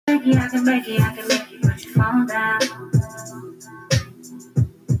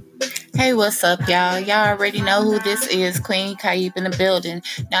Hey, what's up, y'all? Y'all already know who this is, Queen Kayib in the building.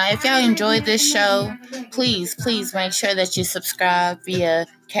 Now, if y'all enjoyed this show, please make sure that you subscribe via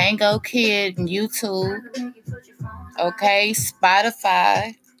Kangoo Kiddd and YouTube, okay,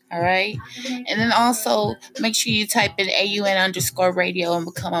 Spotify, all right? And then also, make sure you type in AUN_radio and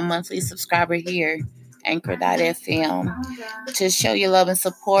become a monthly subscriber here, Anchor.fm, to show your love and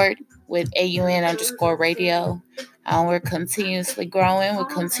support with AUN_radio. We're continuously growing. We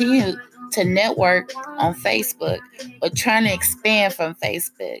continue to network on Facebook, but trying to expand from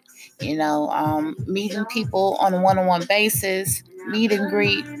Facebook, meeting people on a one-on-one basis, meet and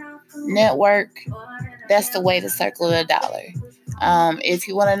greet, network. That's the way to circle the dollar. If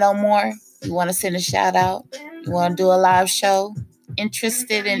you want to know more, you want to send a shout out, you want to do a live show,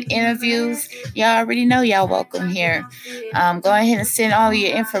 interested in interviews, y'all already know y'all welcome here. Go ahead and send all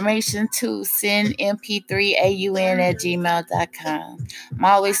your information to sendmp3aun@gmail.com. I'm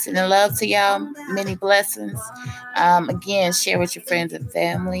always sending love to y'all, many blessings. Again, share with your friends and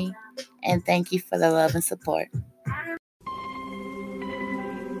family, and thank you for the love and support.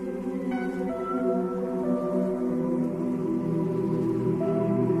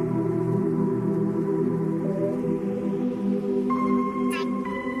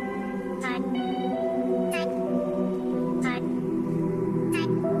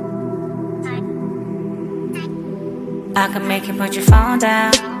 I can make you put your phone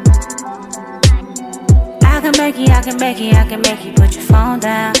down. I can make you put your phone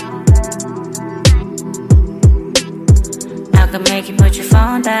down. I can make you put your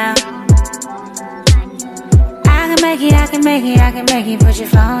phone down. I can make you put your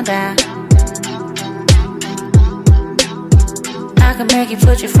phone down. I can make you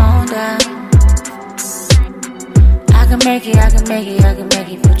put your phone down. I can make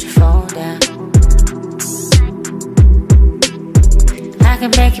you put your phone down. I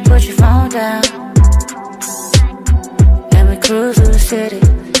can make you put your phone down. And we cruise through the city.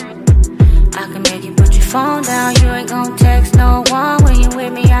 I can make you put your phone down. You ain't gon' text no one when you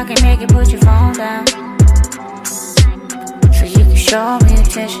with me. I can make you put your phone down, so you can show me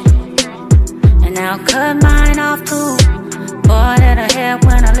attention. And I'll cut mine off too. Boy, that'll help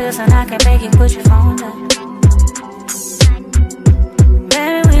when I listen. I can make you put your phone down.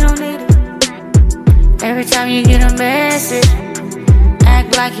 Baby, we don't need it. Every time you get a message,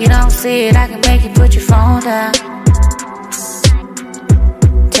 act like you don't see it. I can make you put your phone down.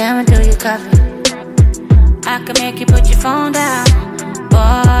 Tell me, do you copy? I can make you put your phone down.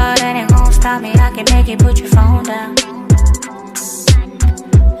 Boy, that ain't gon' stop me. I can make you put your phone down.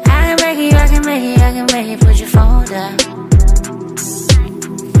 I can make you put your phone down.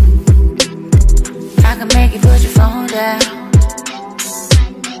 I can make you put your phone down.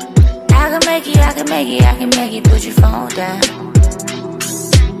 I can make you put your phone down.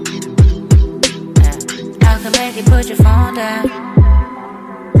 I can make you put your phone down.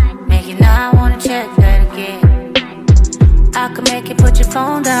 Make you know I wanna check that again. I can make you put your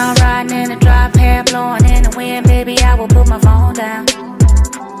phone down. Riding in the drop, hair blowing in the wind. Baby, I will put my phone down.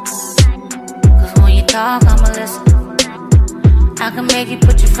 Cause when you talk, I'ma listen. I can make you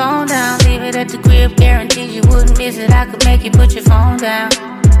put your phone down. Leave it at the crib, guaranteed you wouldn't miss it. I can make you put your phone down,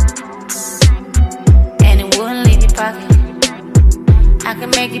 and it wouldn't leave your pocket. I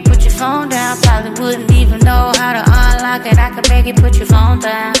can make you put your phone down. Probably wouldn't even know how to unlock it. I can make you put your phone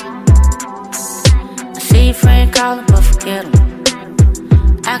down. I see your friend calling, but forget him.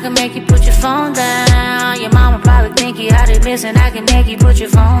 I can make you put your phone down. Your mama probably think you out there missing. I can make you put your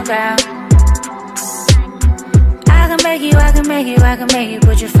phone down. I can make you put your phone down. I can make you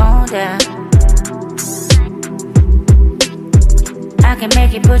put your phone down. I can make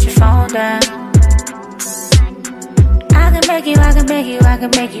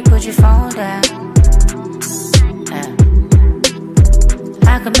you put your phone down. I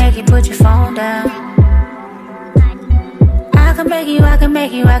can make you put your phone down.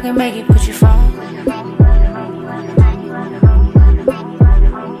 I can make you put your phone down.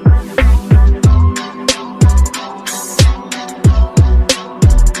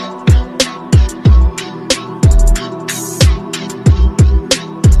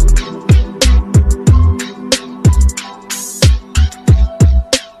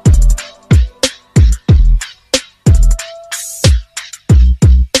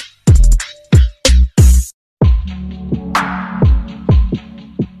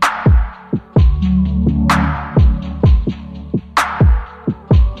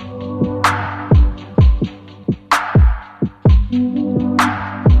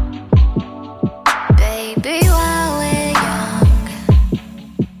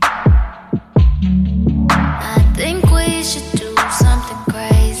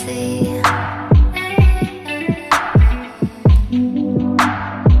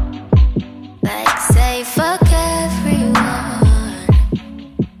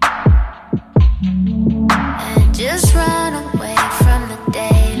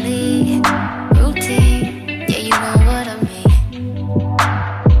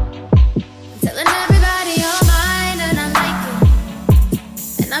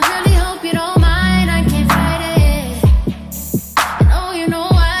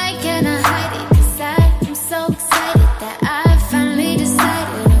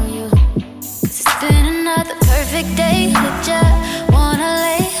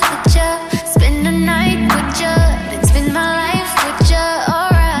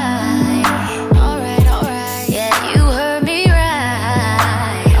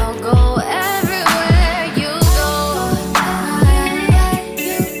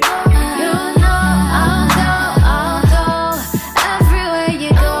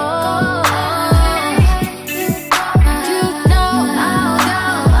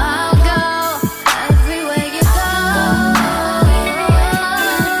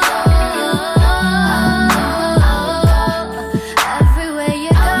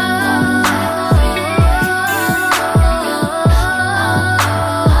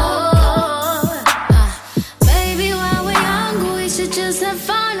 have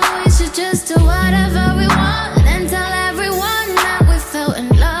fun, we should just do whatever we want and tell everyone that we fell in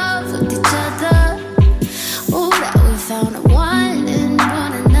love with each other. Oh, that we found a one in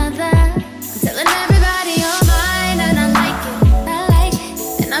one another. I'm telling everybody you're mine and I like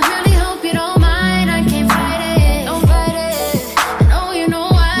it, and I really hope you don't mind. I can't fight it, don't fight it. And oh, you know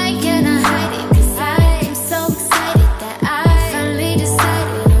I cannot hide it, 'cause I'm so excited that I finally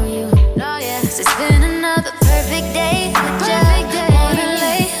decided on you. Oh yeah, 'cause it's been another perfect day with ya. Wanna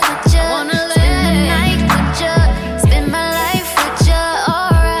lay with ya, spend the night with ya, spend my life with ya.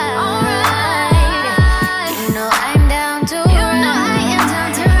 Alright, you know I'm down to ride. You know I am down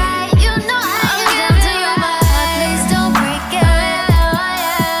to ride. You know I am down to ride. Please don't break it,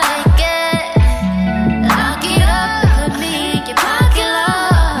 take it, lock it up, put me in your pocket,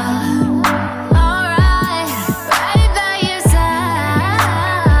 love. Alright, right by your side.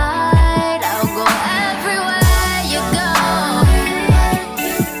 I'll go everywhere you go.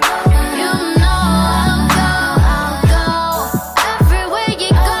 You know I'll go everywhere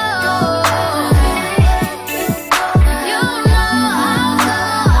you go. You know I'll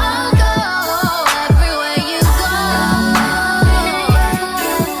go everywhere you go.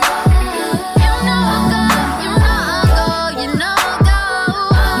 You know I'll go, you know I'll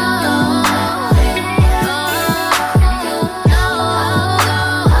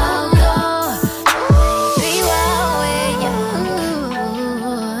go. Be well with you.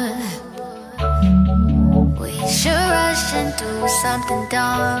 We should rush and do something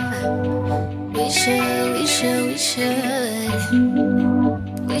dumb. We should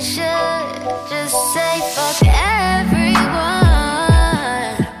just say fuck everyone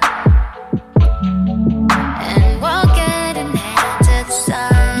and walk hand in hand to the sun.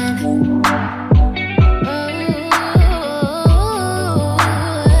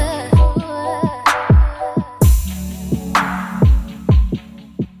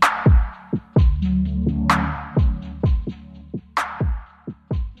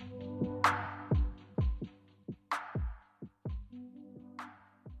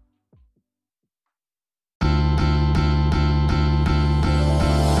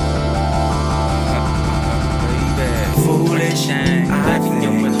 Foolish, baby, yo,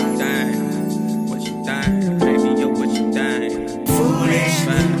 what you think? What you think? Baby, yo, what you think? Foolish,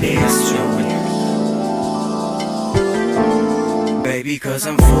 it's true. Baby, 'cause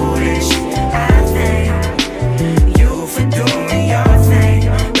I'm foolish, I thank you for doing your thing.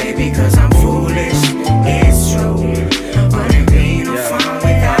 Baby, 'cause I'm foolish, it's true. Wouldn't be no fun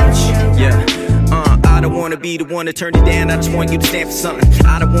without you. Yeah. I don't wanna be the one to turn you down, I just want you to stand for something.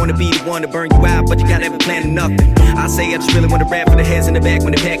 I don't wanna be the one to burn you out, but you gotta have a plan of nothing. I say I just really wanna rap for the heads in the back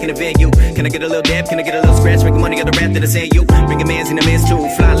when they're packing the venue. Can I get a little dab? Can I get a little scratch? Making money, got a rap that I send you. Bring a man's in the midst too.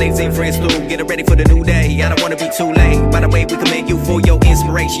 Fly ladies and friends too. Get it ready for the new day. I don't wanna be too late. By the way, we commend you for your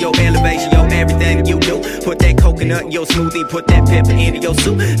inspiration, your elevation, your everything you do. Put that coconut in your smoothie, put that pepper into your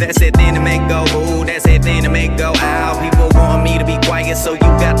soup. That's that thing to make go. Ooh, that's that thing to make go. Ow, people want me to be quiet, so you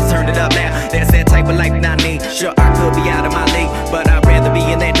got to turn it up now. That's that type of life that I need. Sure, I could be out of my league, but I'd rather be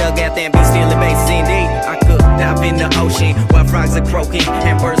in that dugout than be stealing bases indeed. I could dive in the ocean while frogs are croaking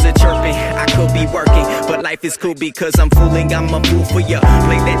and birds are chirping. I could be working, but life is cool because I'm fooling. I'm a fool for ya.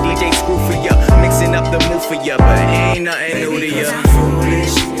 Play that DJ screw for ya, mixing up the move for ya, but ain't nothing new to ya. I'm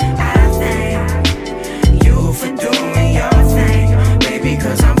foolish, I thank you for doing your thing. Baby,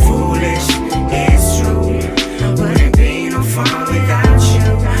 'cause I'm foolish, it's true. Wouldn't be no fun without you.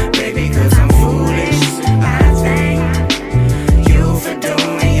 Baby, 'cause I'm foolish, I thank you for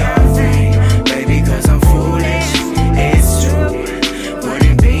doing your thing. Baby, 'cause I'm foolish, it's true.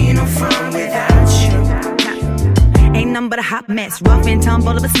 Wouldn't be no fun without you. Ain't nothing but a hot mess, rough and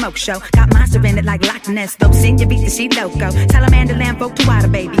tumble of a smoke show. Got monster in it like Loch Ness, though senorita, she loco. Salamander land folk to water,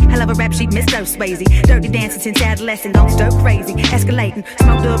 baby. Hell of a rap sheet, Mr. Swayze. Dirty dancing since adolescent, don't stir crazy. Escalating,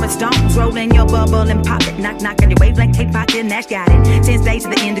 smoke during stones, rolling your bubble and pop it. Knock, knock on your wavelength, tape pocket, Nash got it. 10 days to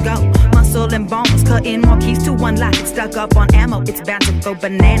the indigo, muscle and bones, cutting more keys to unlock it. Stuck up on ammo, it's bound to go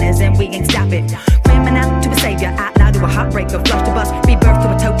bananas and we ain't stop it. Criminal to a savior, out loud to a heartbreaker. Flush the bus, rebirth to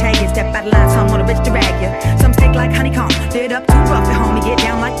a toe tag, and step out of line, some on a rich to rag ya. Some stick like honeycomb, lit up too rough, and homie get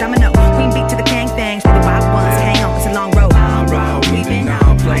down like domino. Queen beat to the king things, for the wild ones, hang on, it's a long road. We've been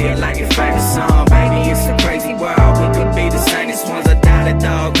on, play it like your favorite song. Baby, it's a crazy world. We could be the sanest ones. I doubt it,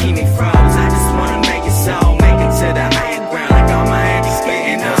 dog. Keep me froze. I just wanna make it so. Make it to the higher ground like all my hands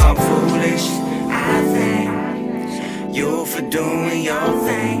spitting up. I'm foolish, I thank you for doing your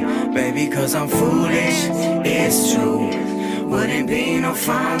thing. Baby, 'cause I'm foolish, it's true. Wouldn't be no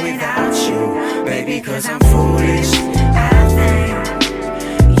fun without you. Baby, 'cause I'm foolish, I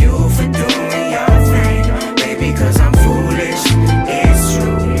thank you for doing your thing. Baby, 'cause I'm foolish, it's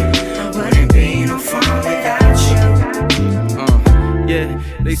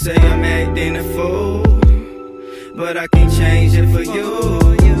They say I'm acting a fool, but I can't change it for you.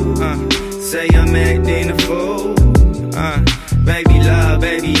 Say I'm acting a fool. Baby love,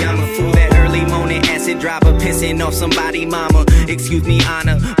 baby, I'm a fool. That early morning acid dropper pissing off somebody mama. Excuse me,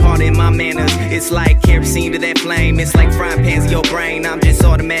 honor, pardon my manners. It's like kerosene to that flame. It's like frying pans in your brain. I'm just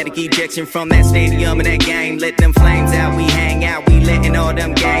automatic ejection from that stadium and that game. Let them flames out, we hang out. We letting all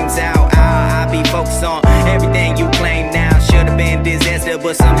them games out. I be focused on everything you claim now. Should've been disaster,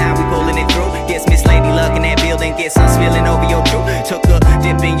 but somehow we pulling it through. Guess Miss Lady Luck in that building. Guess I'm spilling over your crew. Took a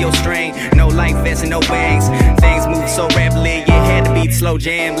dip in your string. No life vest and no bangs. Things move so rapidly, it had to be the slow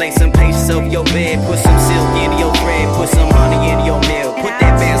jam. Lay some patience over your bed. Put some silk into your thread. Put some honey into your milk. Put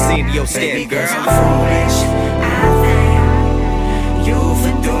that fancy into your step, girl. I'm foolish, I thank you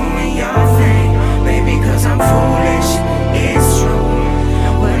for doing your thing. Baby, cause I'm foolish, it's true.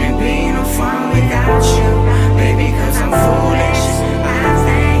 Wouldn't be no fun without you. Baby, cause I'm foolish, I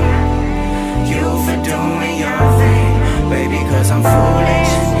thank you for doing your thing. Baby, cause I'm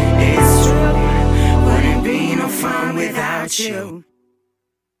foolish, it's true. Wouldn't be no fun without you.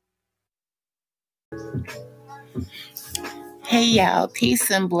 Hey y'all, peace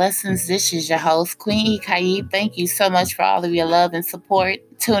and blessings. This is your host, Queen Kiddd. Thank you so much for all of your love and support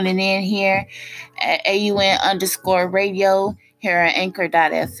tuning in here at AUN_radio here at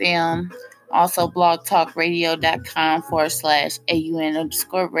Anchor.fm. Also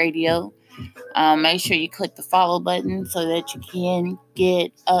blogtalkradio.com/AUN_radio. Make sure you click the follow button so that you can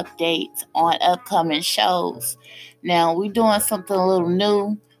get updates on upcoming shows. Now, we're doing something a little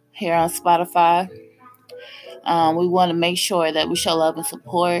new here on Spotify. We want to make sure that we show love and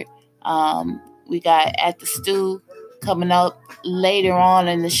support. We got At the Stew coming up later on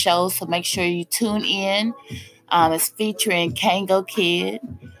in the show, so make sure you tune in. It's featuring Kangoo Kiddd.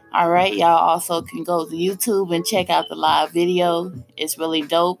 All right, y'all also can go to YouTube and check out the live video. It's really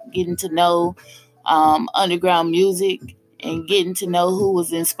dope getting to know underground music and getting to know who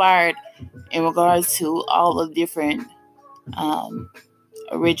was inspired in regards to all the different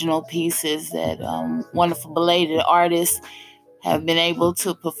original pieces that wonderful belated artists have been able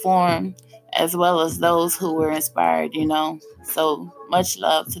to perform, as well as those who were inspired, So much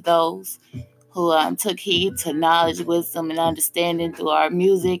love to those who took heed to knowledge, wisdom, and understanding through our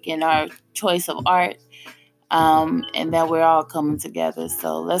music and our choice of art, and that we're all coming together.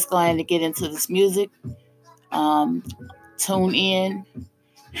 So let's go ahead and get into this music. Tune in.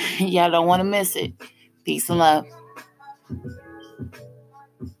 Y'all don't want to miss it. Peace and love.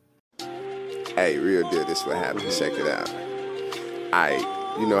 Hey, real deal, this what happened. Check it out.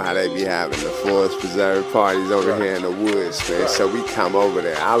 You know how they be having the forest preserve parties over here in the woods, man. So we come over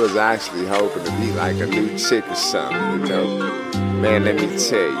there. I was actually hoping to be like a new chick or something, Man, let me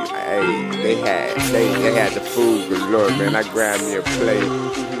tell you, they had the food galore, man. I grabbed me a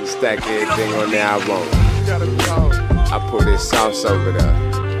plate, stack everything on there I want. I put this sauce over there.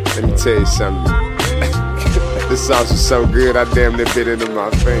 Let me tell you something. This sauce was so good, I damn near bit into my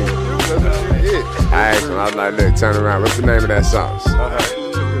finger. I asked them, I was like, look, turn around, what's the name of that sauce?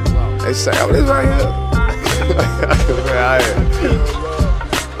 They say, oh, this right here.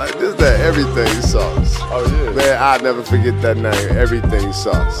 Like, this that everything sauce. Oh, yeah. Man, I'll never forget that name, everything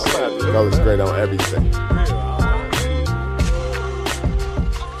sauce. That was great on everything.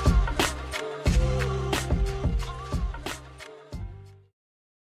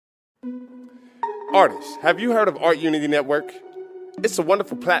 Artists, have you heard of Art Unity Network? It's a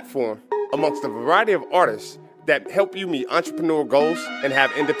wonderful platform amongst a variety of artists that help you meet entrepreneurial goals and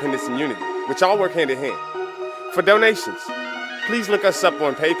have independence and unity, which all work hand in hand. For donations, please look us up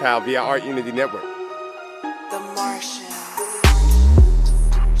on PayPal via Art Unity Network. The Martian. I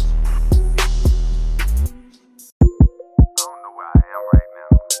don't know where I am right now.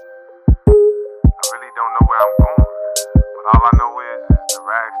 I really don't know where I'm going. But all I know is the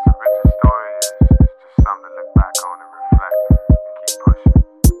rags to riches story is just something to look back on and reflect and keep pushing.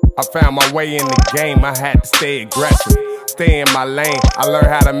 I found my way in the game, I had to stay aggressive. Stay in my lane, I learned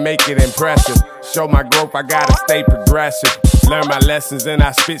how to make it impressive. Show my growth, I gotta stay progressive. Learn my lessons and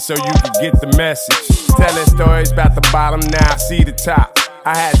I spit so you can get the message. Telling stories about the bottom, now I see the top.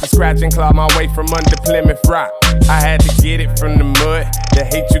 I had to scratch and claw my way from under Plymouth Rock. I had to get it from the mud. The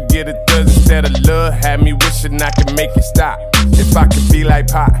hate you get a thirst instead of love had me wishing I could make it stop. If I could be like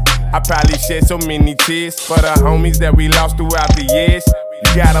Pop, I probably shed so many tears for the homies that we lost throughout the years.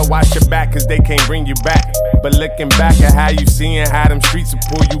 gotta watch your back, cause they can't bring you back. But looking back at how you seeing how them streets will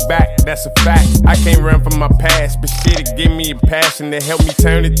pull you back, that's a fact. I can't run from my past, but shit, it give me a passion to help me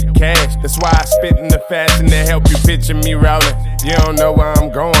turn it to cash. That's why I spit in the fashion to help you picture me rolling. You don't know where I'm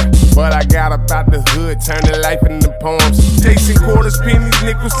going, but I got about the hood, turning life into poems. Chasing quarters, pennies,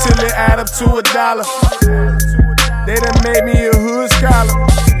 nickels till it add up to $1. They done made me a hood scholar.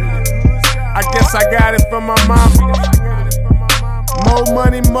 I guess I got it from my mama. More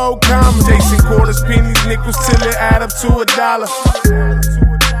money, more commas. Chasing quarters, pennies, nickels till it add up to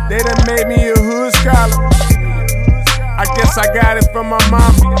 $1. They done made me a hood scholar. I guess I got it from my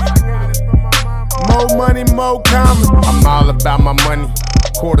mama. More money, more commas. I'm all about my money.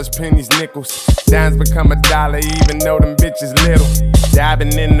 Quarters, pennies, nickels. Dimes become $1, even though them bitches little.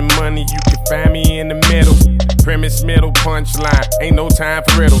 Diving in the money, you can find me in the middle. Premise, middle, punchline, ain't no time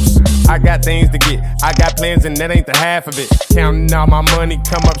for riddles. I got things to get, I got plans and that ain't the half of it. Counting all my money,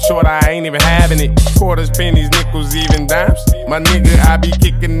 come up short, I ain't even having it. Quarters, pennies, nickels, even dimes. My nigga, I be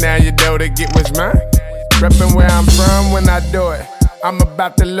kicking down your door to get what's mine. Reppin' where I'm from when I do it, I'm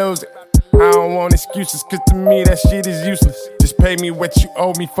about to lose it. I don't want excuses, cause to me that shit is useless. Just pay me what you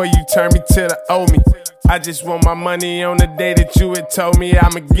owe me, before you turn me to the owe me. I just want my money on the day that you had told me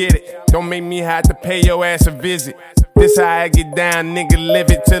I'ma get it. Don't make me have to pay your ass a visit. This how I get down, nigga, live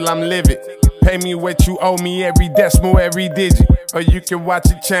it till I'm livid. Pay me what you owe me, every decimal, every digit. Or you can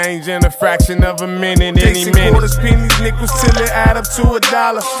watch it change in a fraction of a minute, any minute. Quarters, pennies, nickels till it add up to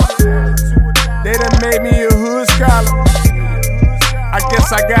 $1. They done made me a hood scholar. I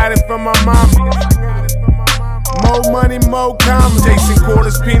guess I got it from my mama. More money, more commas. Chasing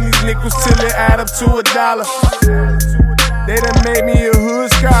quarters, pennies, nickels till it add up to $1. They done made me a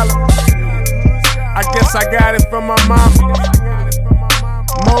hood scholar. I guess I got it from my mama.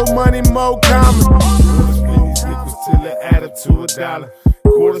 More money, more commas. Quarters, pennies, nickels till it add up to $1.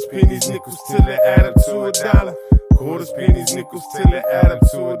 Quarters, pennies, nickels till it add up to $1. Quarters, pennies, nickels till it add up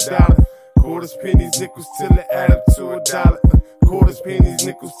to $1. Quarters, pennies, nickels till it add up to $1. Quarters, pennies,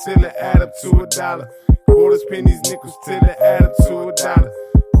 nickels till it add up to $1. Quarters, pennies, nickels till it add up to $1.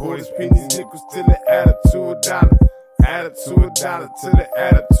 Quarters, pennies, nickels till it add up to $1. Add up to $1 till it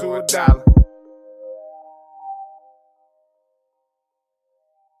add up to $1.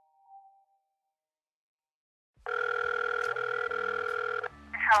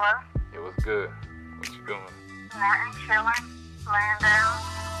 Hello? Yeah, what's good? What you doing? Nothing, chilling, laying down.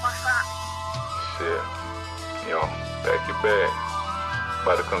 What's up? Shit. You know, pack your bag.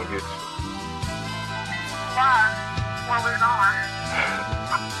 About to come get you. Why? Where we going?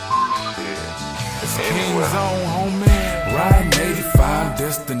 Shit. It's King Zone, homie. Riding 85,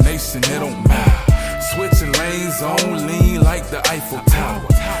 destination, it don't matter. Switching lanes on lean like the Eiffel Tower.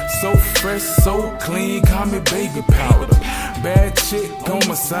 So fresh, so clean, call me baby powder. Bad chick on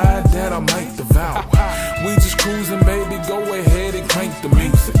my side that I might devour. We just cruising, baby, go ahead and crank the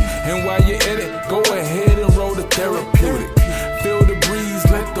music. And while you're at it, go ahead and roll the therapeutic. Feel the breeze,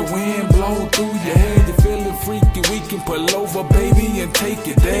 let the wind blow through your head. You feeling freaky, we can pull over, baby, and take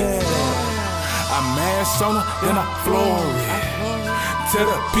it there. I mash on her, then I floor it. Tell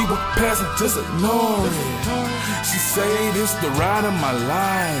the people passing, just ignore it. She say this the ride of my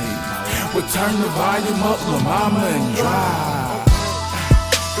life. Well, turn the volume up, lil' mama, and drive.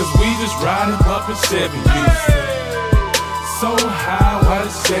 Cause we just riding, bumpin' Chevy music. So high, why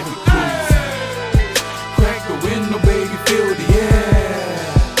the Chevy cruise? Crack the window, baby, feel the air.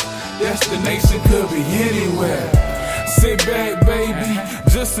 Destination could be anywhere. Sit back, baby,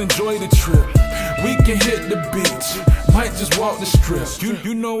 just enjoy the trip. We can hit the beach, might just walk the strip.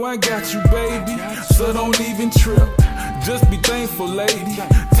 You know I got you, baby, so don't even trip. Just be thankful, lady,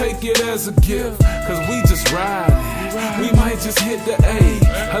 take it as a gift. Cause we just riding, we might just hit the A,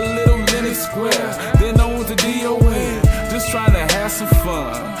 a little Lennox Square, then on to DOA. Just trying to have some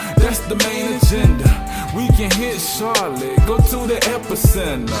fun, that's the main agenda. We can hit Charlotte, go to the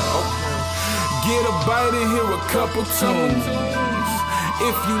epicenter. Get a bite and hear a couple tunes.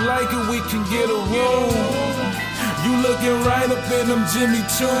 If you like it, we can get a room. You looking right up in them Jimmy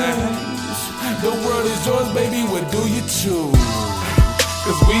tunes. The world is yours, baby, what do you choose?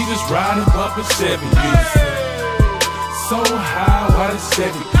 Cause we just riding, bumpin' Chevy music. So high, why the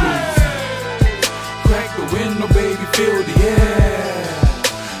Chevy cruise? Crack the window, baby, feel the air.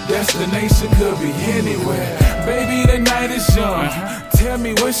 Destination could be anywhere. Baby, the night is young. Tell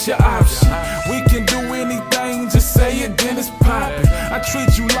me what's your option. We can do anything, just say it, then it's poppin'. I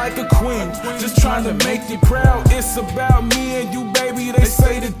treat you like a queen, just trying to make you proud. It's about me and you, baby, they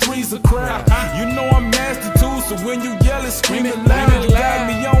say the three's a crowd. You know I'm nasty too, so when you yell it, scream it loud. You got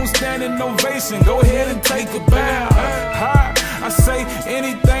me on standing ovation, go ahead and take a bow. I say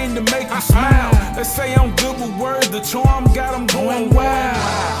anything to make you smile. They say I'm good with words, the charm got them going wild.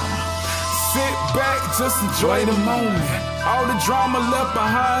 Sit back, just enjoy the moment. All the drama left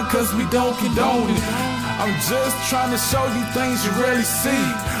behind, cause we don't condone it. I'm just trying to show you things you rarely see.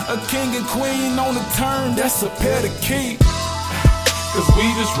 A king and queen on a turn, that's a pet to keep. Cause we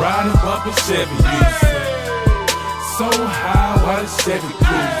just riding, bumping Chevy music. So high, while the Chevy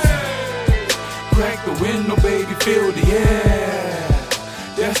cruising. Crack the window, baby, feel the air.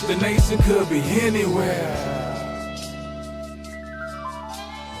 Destination could be anywhere.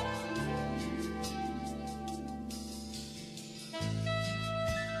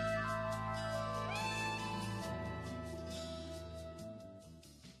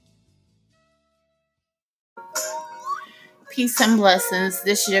 Peace and blessings.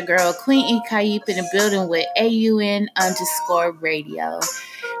 This is your girl, Queen E. Kayip, in the building with AUN_radio.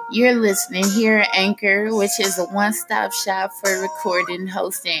 You're listening here at Anchor, which is a one-stop shop for recording,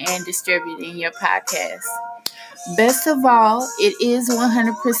 hosting, and distributing your podcast. Best of all, it is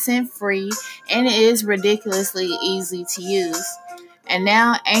 100% free, and it is ridiculously easy to use. And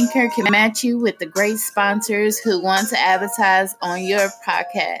now Anchor can match you with the great sponsors who want to advertise on your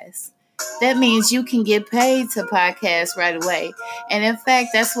podcast. That means you can get paid to podcast right away. And in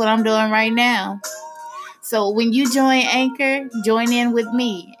fact, that's what I'm doing right now. So when you join Anchor, join in with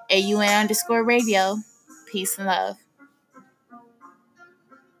me, AUN_radio. Peace and love.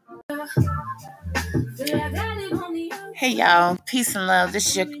 Hey y'all, peace and love. This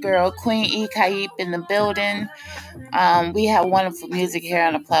is your girl, Queen E. Kayip, in the building. We have wonderful music here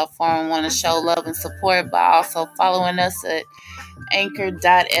on the platform. Want to show love and support by also following us at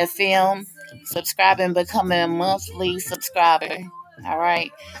anchor.fm, subscribing, becoming a monthly subscriber. All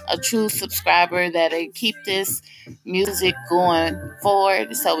right, a true subscriber that'll keep this music going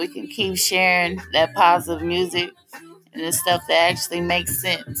forward so we can keep sharing that positive music and the stuff that actually makes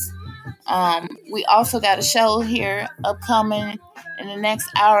sense. We also got a show here upcoming in the next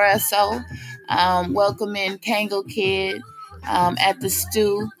hour or so, welcoming Kangoo Kiddd at the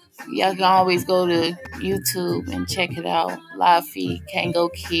STU. Y'all can always go to YouTube and check it out. Live feed, Kangoo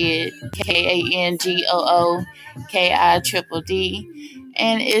Kiddd, KANGOO KIDD.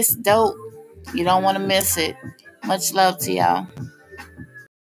 And it's dope. You don't want to miss it. Much love to y'all.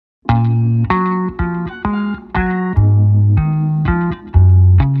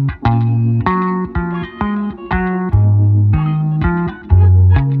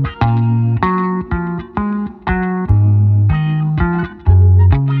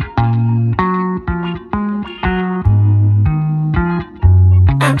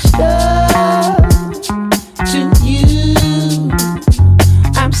 I'm stuck to you.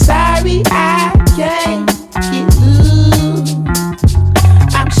 I'm sorry I can't get loose.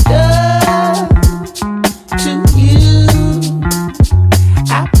 I'm stuck to you.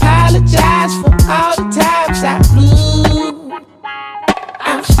 I apologize for all the times I blew.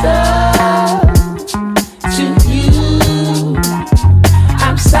 I'm stuck to you.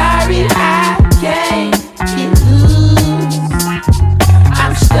 I'm sorry I can't get loose.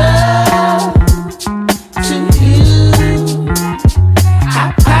 I'm stuck to you. I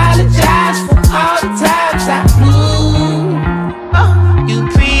apologize for all the times I blew. Oh, you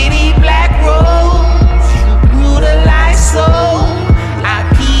pretty black rose, you brutalized soul. I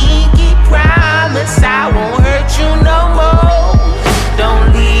pinky promise I won't hurt you no more. Don't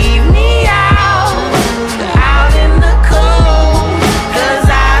leave me out in the cold, 'cause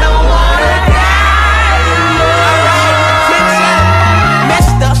I don't wanna die alone.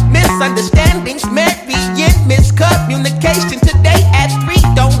 Messed up misunderstandings, marrying miscommunication. Today at 3,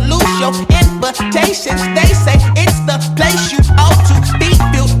 don't lose your invitations. They say it's the place you ought to be,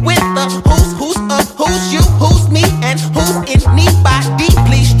 filled with the who's you, who's me, and who's in need by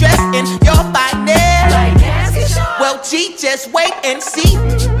deeply stressing your finance. Well, gee, just wait and see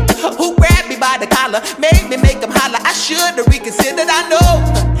who grabbed me by the collar, made me make them holler. I should have reconsidered. I know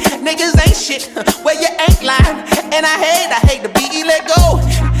niggas ain't shit, well, you ain't lying, and I hate to be let go.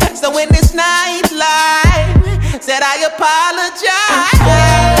 So in this night life, said I apologize.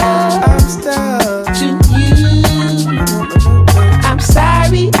 I'm stuck to you. I'm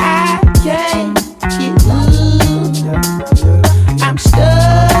sorry I can't get loose. I'm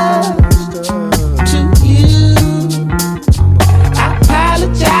stuck to you. I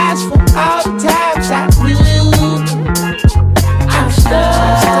apologize for all the times I blew. I'm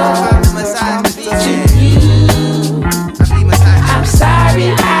stuck to you. I'm sorry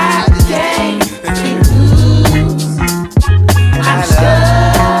I can't get loose.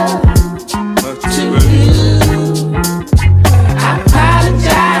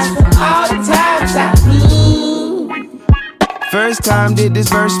 last time did this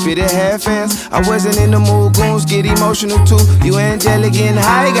verse spit it half-ass? I wasn't in the mood, goons get emotional too. You angelic and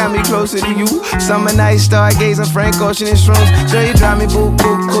high, got me closer to you. Summer night, stargazing, Frank Ocean and shrooms. Girl, you drive me boo,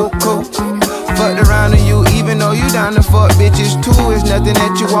 cool. Fucked around on you, even though you down to fuck bitches too. It's nothing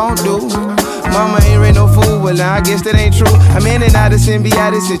that you won't do. Mama ain't raised no fool, well now I guess that ain't true. I'm in and out of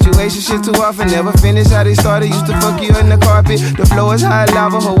symbiotic situation, shit too often. Never finish how they started, used to fuck you in the carpet. The floor is high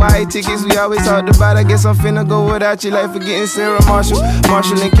lava, Hawaii tickets we always talked about. I guess I'm finna go without you like forgetting Sarah Marshall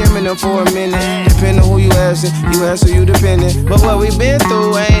and Kim and them for a minute. Depending who you asking, you answer you dependent. But what we been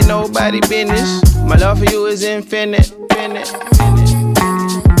through ain't nobody business. My love for you is infinite.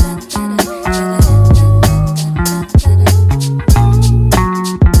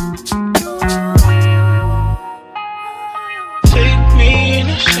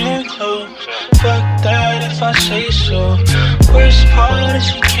 Fuck that if I say so. Worst part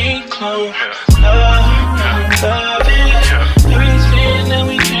is we can't close. Love it. Everything that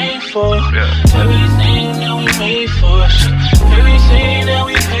we came for. Everything that we made for. Everything that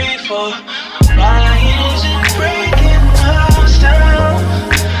we paid for. Why is it breaking us down?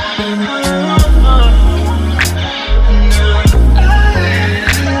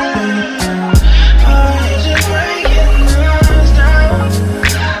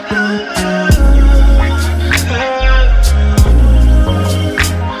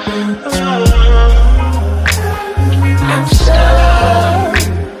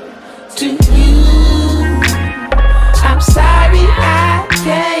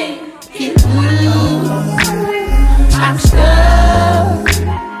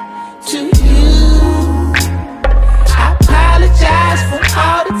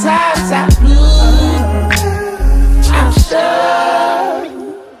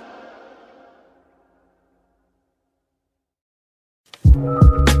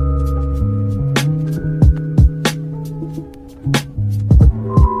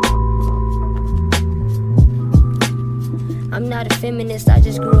 I'm not a feminist, I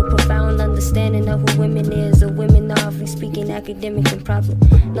just grew a profound understanding of who women is, or women are, free speaking, academic and proper.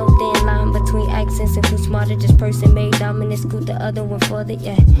 No thin line between accents and who's smarter, just person made dominant, scoot the other one further,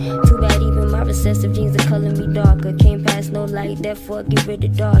 yeah. Too bad even my recessive genes are color me darker. Can't pass no light, therefore get rid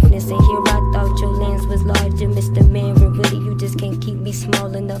of darkness. And here I thought your lens was larger, Mr. Man, but really you just can't keep me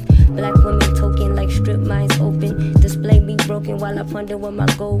small enough. Black women token like strip minds open, display me broken while I ponder what my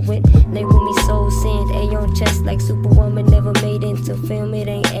goal went. Label me soul send, A on chest like Superwoman, never made into film, it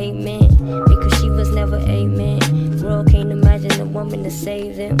ain't amen, because she was never amen. World can't imagine a woman to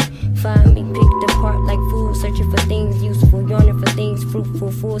save them. Find me picked apart like food, searching for things useful, yearning for things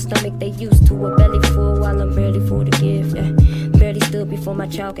fruitful. Full stomach they used to, a belly full while I'm barely full to give, yeah. Barely stood before my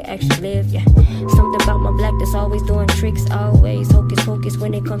child could actually live, yeah. Something about my black that's always doing tricks, always hocus pocus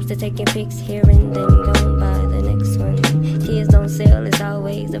when it comes to taking pics here and then going by the next one. Kids don't sell, it's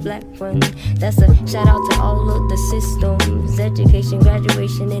always a black one. That's a shout out to all of the systems, education,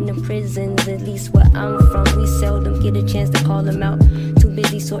 graduation in the prisons. At least where I'm from, we seldom get a chance to call them out. Too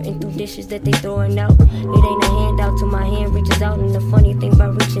busy sorting through dishes that they throwing out. It ain't a handout till my hand reaches out. And the funny thing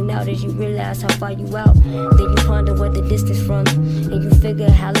about reaching out is you realize how far you out. Then you ponder where the distance from, and you figure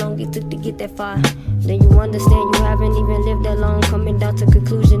how long it took to get that far. Then you understand you haven't even lived that long. Coming down to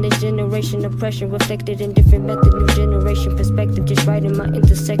conclusion, this generation oppression reflected in different methods. New generation perspective, just right in my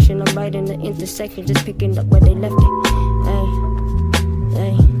intersection. I'm right in the intersection, just picking up where they left it.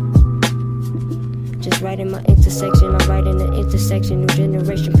 Hey. Just right in my intersection, I'm right in the intersection. New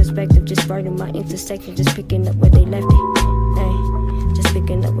generation perspective, just right in my intersection, just picking up where they left it. Hey, just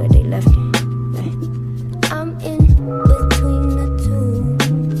picking up where they left it. Hey. I'm in between the two.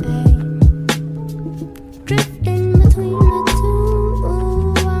 Hey. Drifting between the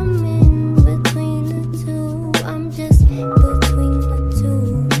two. I'm in between the two. I'm just between the two.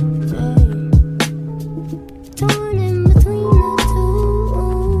 Hey. Torn in between the two.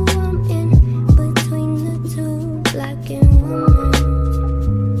 I'm in between the two. Black and woman.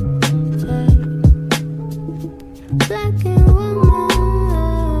 Hey. Black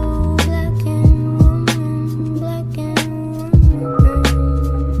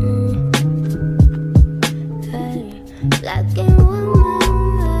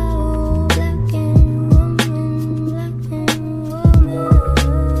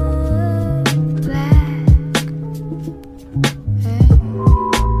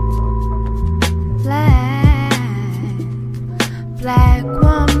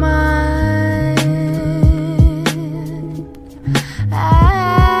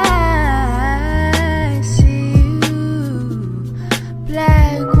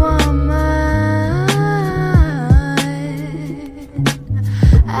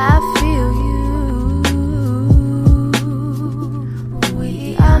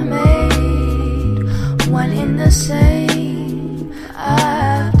say I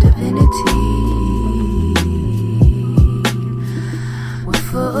have divinity. We're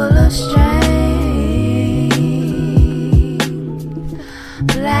full of strength,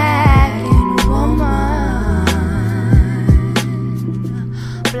 black and woman,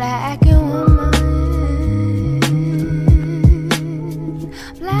 black and woman,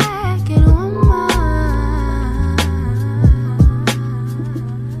 black and woman.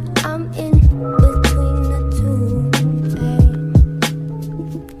 I'm in between the two,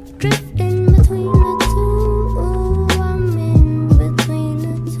 drifting between the two. I'm in between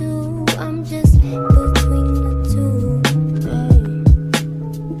the two. I'm just between the two,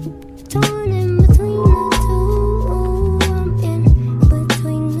 torn in between the two. I'm in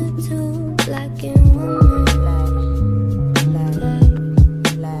between the two, black and woman,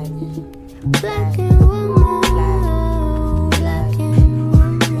 black and woman, black and woman, black and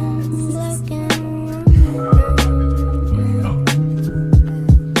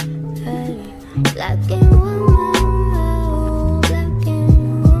black and woman, black and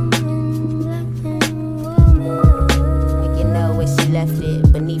woman. You know where she left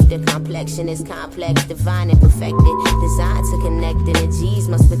it. Beneath the complexion is complex, divine and perfected. Designed to connect, energies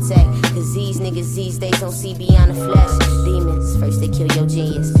must protect. Cause these niggas these days don't see beyond the flesh. Demons, first they kill your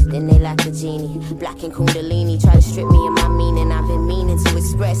genius, then they lock the genie. Blocking Kundalini, try to strip me of my meaning. I've been meaning to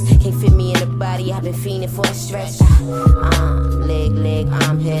express. Can't fit me in the body, I've been fiending for a stretch. Leg,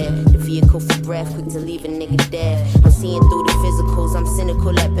 arm, head. The vehicle for breath, quick to leave a nigga dead. I'm seeing through the physicals, I'm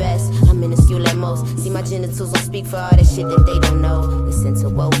cynical at best. I'm minuscule at most. See my genitals don't speak for all that shit that they don't know. It's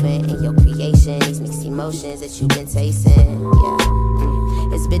interwoven in your creation, these mixed emotions that you've been tasting. Yeah.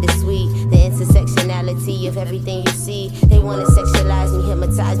 It's bittersweet, the intersectionality of everything you see. They wanna sexualize me,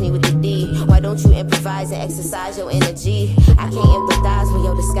 hypnotize me with the D. Why don't you improvise and exercise your energy? I can't empathize when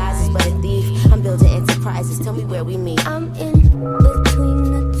your disguise is but a thief. I'm building enterprises, tell me where we meet. I'm in between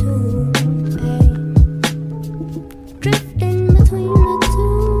the two, drifting between the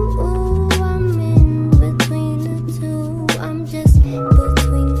two. I'm in between the two. I'm just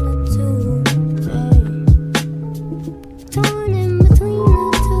between the two, torn in between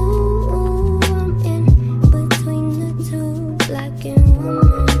the two. I'm in between the two, black and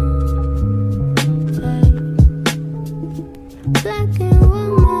woman, black and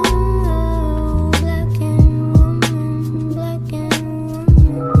woman, black and woman,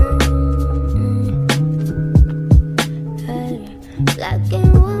 black and black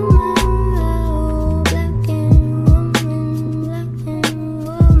and woman, black and woman, black and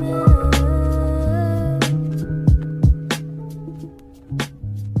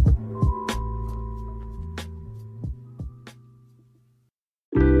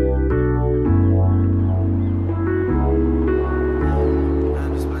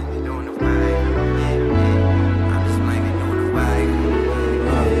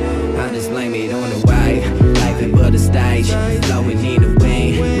I just blame it on the white, life and but a stage, blowing in the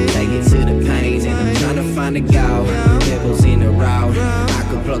wind, take it to the pain, and I'm trying to find a goal, devils in the road, I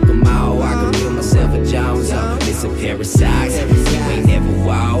could pluck them all, I could build myself a Jones, it's a pair of socks, you ain't never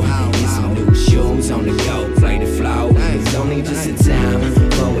walk, get some new shoes on the go, play the flow, it's only just a time,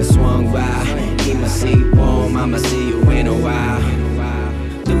 before it swung by, keep my seat warm, I'ma see you in a while.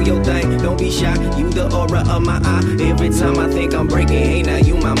 Do your thing, don't be shy, you the aura of my eye. Every time I think I'm breaking, hey now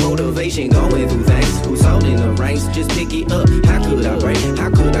you my motivation, going through things. Who's holding the reins, just pick it up. How could I break, how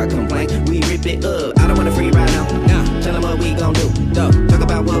could I complain? We rip it up, I don't wanna free ride now. Nah, tell them what we gon' do, talk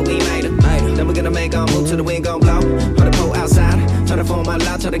about what we made of. Then we're gonna make our move till the wind gon' blow. Put a pole outside, try to form my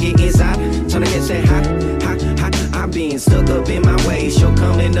loud, try to get inside, try to catch that hot. I'm being stuck up in my ways, show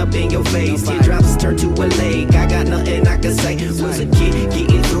coming up in your face. Teardrops turn to a lake, I got nothing I can say. Was a kid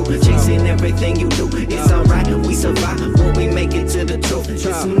getting through, chasing everything you do. It's alright, we survive when we make it to the truth. It's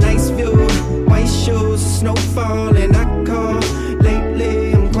some nice view, white shoes, snowfall, and I call.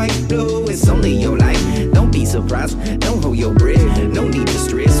 Lately I'm quite blue, it's only your life. Don't be surprised, don't hold your breath. No need to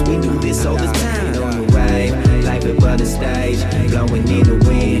stress, we do this all the time. On the wave, life is but a stage, blowing in the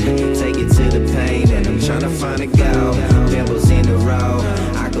wind, take it to the pain, and I'm trying to find a goal. Pebbles in the road,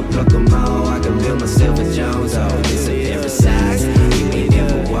 I could pluck them all, I could build myself a Jones. Oh, it's a pair of socks, you ain't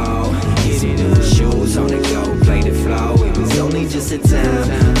never walk. Get it new shoes on the go, play the flow. It was only just a time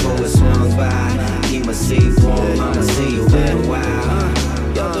before it swung by. Keep my seat warm, I'ma see you in a while.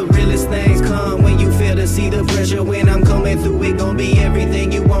 Yo, the realest things come when you feel to see the pressure. When I'm coming through, it gon' be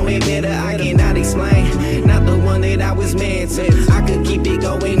everything you want and better. I cannot explain, not the one that I was meant to. I could keep it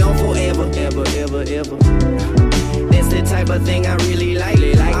going on forever, ever, ever, ever. That's the type of thing I really like.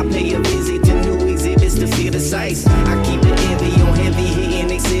 I pay a visit to new exhibits to feel the sights. I keep it heavy on heavy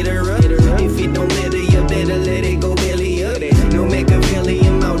hitting, etc. If it don't matter, you better let it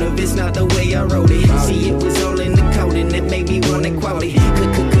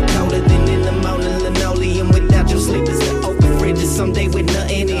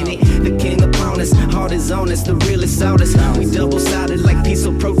nothing in it. The king upon us, heart is on us, the realest out us. We double-sided like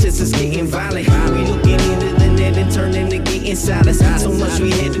peaceful protesters getting violent. We looking into the net and turning to get inside us. So much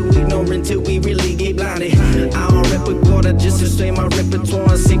we had to ignore until we really get blinded. I don't rep a quarter just to stay my repertoire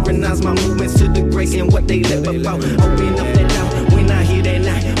and synchronize my movements to the grace and what they left before. Open up that door when I hear that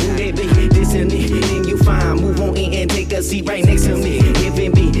night. Who that be? This and it. Then you find, move on in and take a seat right next to me. If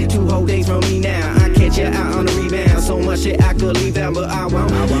it be 2 whole days from me now, I catch you out on the rebound. So much shit I could leave out, but I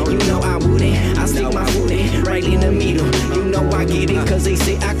won't. You know I wouldn't. I stick my foot in right in the middle. You know I get it, cause they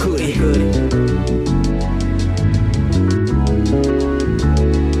say I couldn't.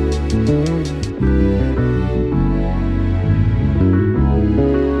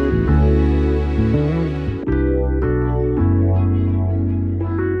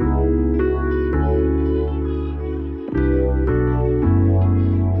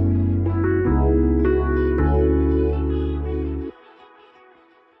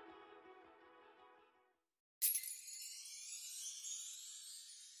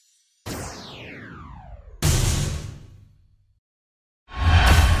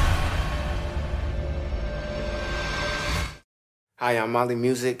 Hi, I'm Molly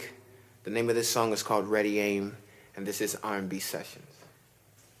Music. The name of this song is called Ready Aim, and this is R&B Sessions.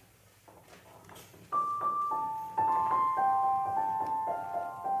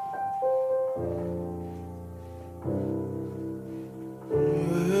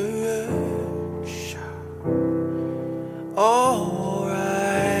 All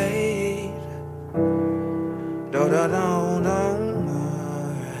right. Do do do do.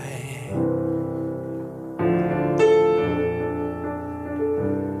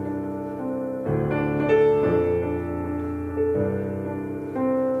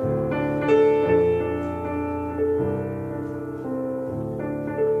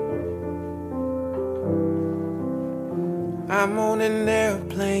 I'm on an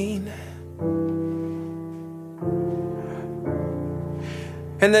airplane,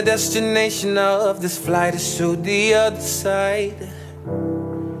 and the destination of this flight is to the other side.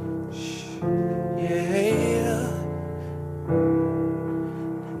 Yeah,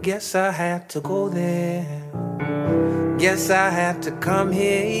 guess I had to go there. Guess I had to come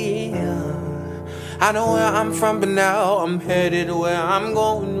here. I know where I'm from, but now I'm headed where I'm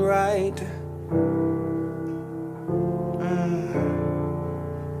going right.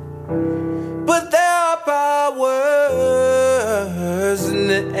 But there are powers in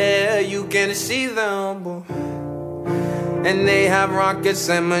the air, you can't see them, boy. And they have rockets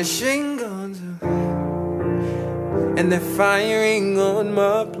and machine guns, and they're firing on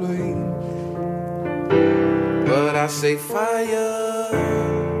my plane. But I say fire,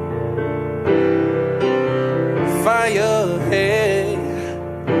 fire, hey.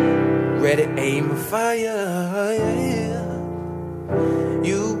 Ready, aim, fire, yeah.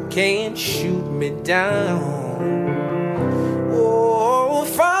 You can't shoot me down. Oh,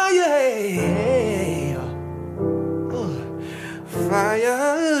 fire,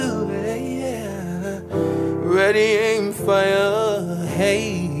 fire, yeah. Ready, aim, fire,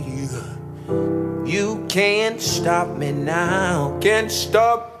 hey. You can't stop me now. Can't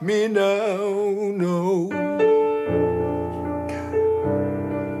stop me now, no.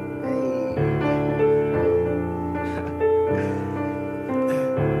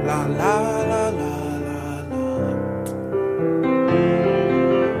 La la la la la la.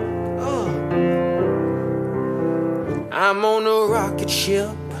 Oh. I'm on a rocket ship,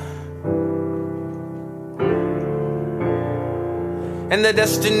 and the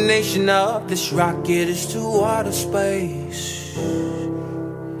destination of this rocket is to outer space.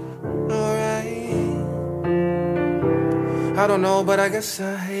 Alright. I don't know, but I guess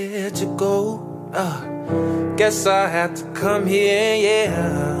I had to go. Guess I had to come here,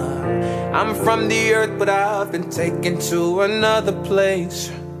 yeah. I'm from the earth, but I've been taken to another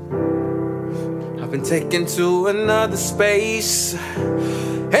place. I've been taken to another space.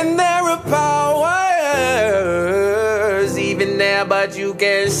 And there are powers even there, but you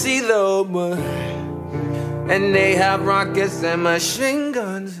can't see them. And they have rockets and machine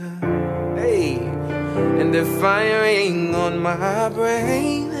guns, hey. And they're firing on my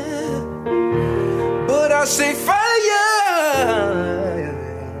brain. But I say fire,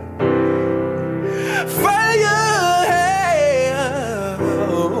 fire, hey.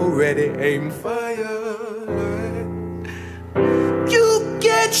 Ready, aim, fire. You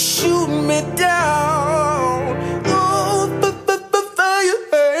can't shoot me down. Oh, fire,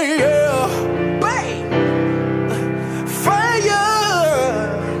 yeah. Bang, fire.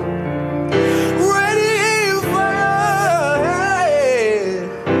 Ready, aim, fire.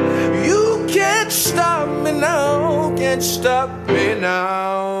 You can't stop me now. Can't stop me now.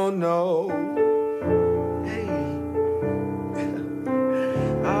 now, no. Hey.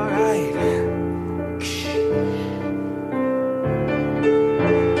 All right.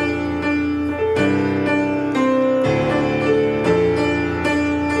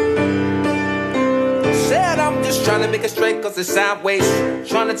 Said I'm just trying to make it straight cause it's sideways.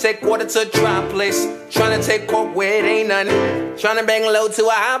 Trying to take water to a dry place. Trying to take court where it ain't nothing. Trying to bang low to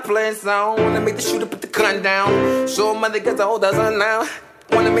a high place. I don't wanna make the shooter put the gun down. So mother gets a hold us on now.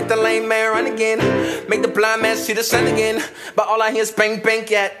 Wanna make the lame man run again. Make the blind man see the sun again. But all I hear is bang bang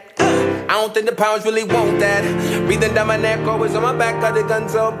yet. I don't think the powers really want that. Breathing down my neck, always on my back. Got the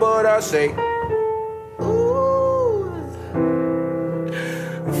guns up, but I say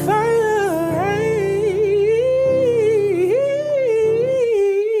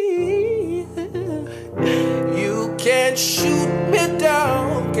can't shoot me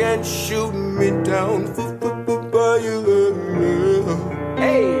down, can't shoot me down.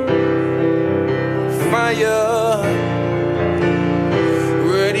 Hey, fire,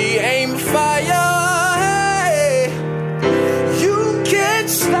 ready, aim, fire. Hey, you can't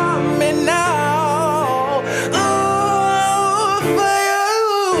stop me now. Oh, fire,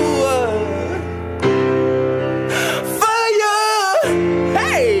 fire.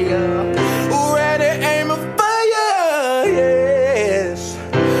 Hey, ready, aim, fire. Yes,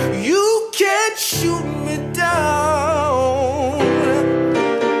 you can't shoot me down.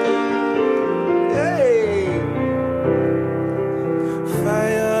 Hey,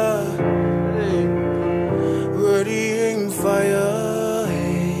 fire, hey, ready, aim, fire.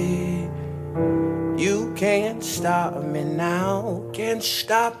 Hey, you can't stop me now, can't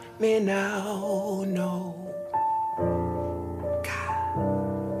stop me now, no.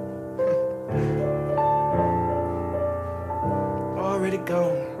 Already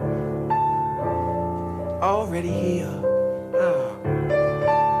gone, already here.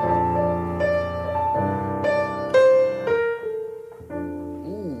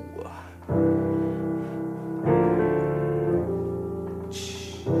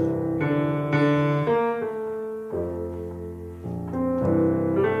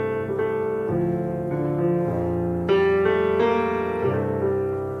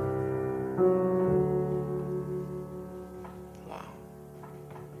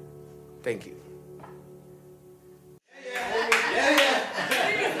 Thank you.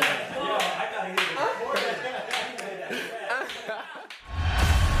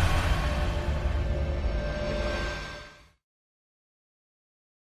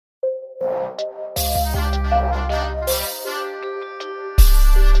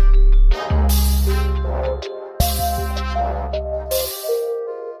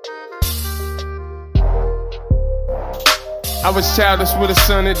 I was childless with a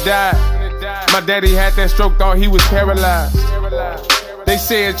son that died. My daddy had that stroke, thought he was paralyzed. They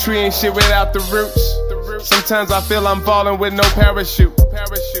say a tree ain't shit without the roots. Sometimes I feel I'm falling with no parachute.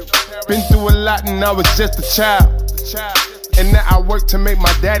 Been through a lot and I was just a child. And now I work to make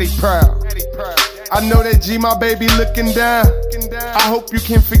my daddy proud. I know that G, my baby, looking down. I hope you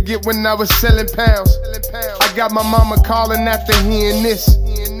can forget when I was selling pounds. I got my mama calling after hearing this.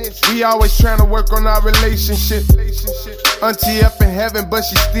 We always trying to work on our relationship. Auntie up in heaven, but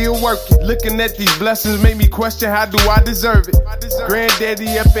she still working. Looking at these blessings make me question, how do I deserve it?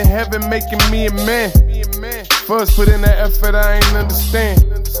 Granddaddy up in heaven making me a man. First put in the effort, I ain't understand.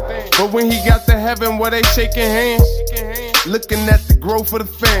 But when he got to heaven, where they shaking hands, looking at the growth of the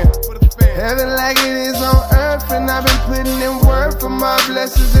fam. Heaven like it is on earth, and I've been putting in work for my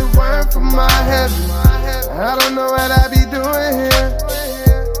blessings and work for my heaven. I don't know what I be doing here,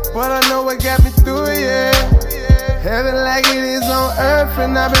 but I know what got me through it, yeah. Heaven like it is on earth,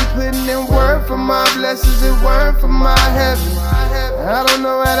 and I've been putting in work for my blessings and work for my heaven. I don't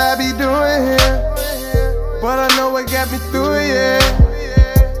know what I be doing here, but I know what got me through it, yeah.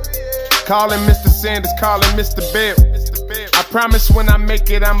 Calling Mr. Sanders, calling Mr. Bell. I promise when I make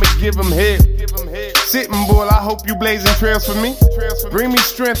it, I'ma give him hell. Sitting bull, I hope you blazing trails for me. Bring me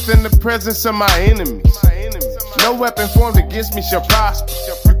strength in the presence of my enemies. No weapon formed against me shall prosper.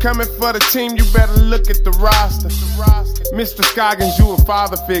 You coming for the team, you better look at the roster. Mr. Scoggins, you a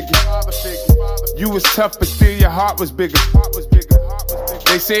father figure. You was tough, but still your heart was bigger.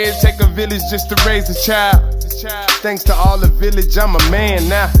 They say it take a village just to raise a child. Thanks to all the village, I'm a man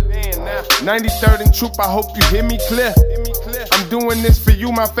now. 93rd and Troop, I hope you hear me clear. I'm doing this for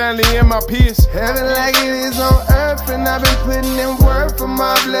you, my family, and my peers. Heaven like it is on earth, and I've been putting in work for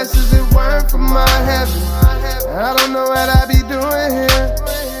my blessings and work for my heaven. I don't know what I be doing here,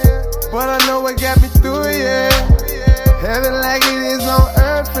 but I know what got me through it, yeah. Heaven like it is on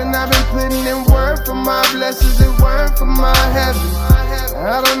earth, and I've been putting in work for my blessings and work for my heaven.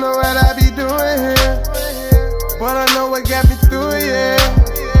 I don't know what I be doing here, but I know what got me through it, yeah.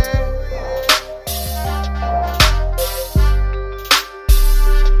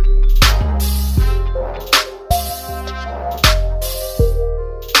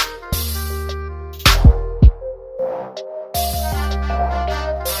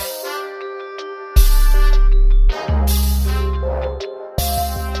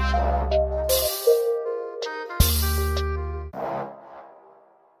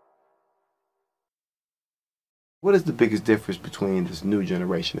 What is the biggest difference between this new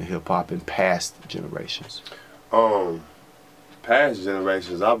generation of hip hop and past generations? Past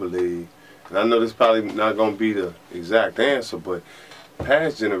generations, I believe, and I know this probably not gonna be the exact answer, but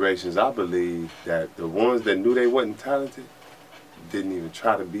past generations, I believe that the ones that knew they wasn't talented didn't even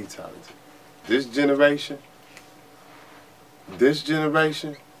try to be talented. This generation,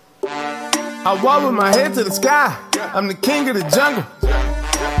 I walk with my head to the sky. I'm the king of the jungle.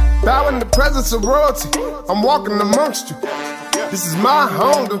 Bow in the presence of royalty. I'm walking amongst you. This is my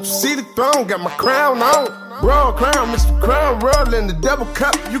home. Don't you see the throne? Got my crown on. Royal crown, Mr. Crown Royal in the double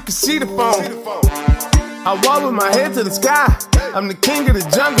cup. You can see the phone. I walk with my head to the sky. I'm the king of the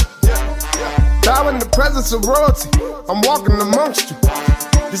jungle. Bow in the presence of royalty. I'm walking amongst you.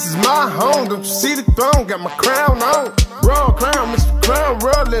 This is my home. Don't you see the throne? Got my crown on. Royal crown, Mr. Crown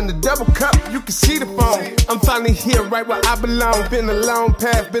Royal in the double cup. You can see the phone. I'm finally here, right where I belong. Been a long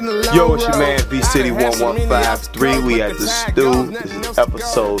path, been a long Yo, it's your road. man VCity 1153. We at the Stew. This is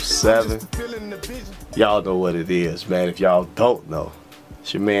episode 7. Y'all know what it is, man. If y'all don't know,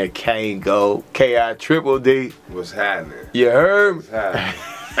 it's your man Kangoo Kiddd. What's happening? You heard me? What's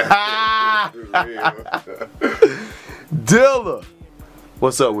happening? Dilla.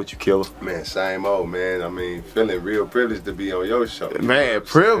 What's up with you, Killer? Man, same old, man. I mean, feeling real privileged to be on your show. Man,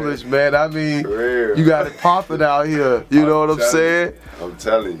 privilege, man. I mean, real. You got it popping out here. You know what I'm saying? I'm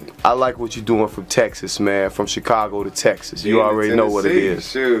telling you. I like what you're doing from Texas, man. From Chicago to Texas. You already know what it is.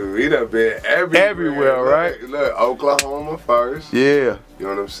 Shoot, we done been everywhere, right? Look, Oklahoma first. Yeah. You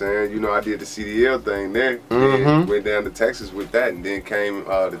know what I'm saying? You know, I did the CDL thing there. Mm-hmm. Went down to Texas with that, and then came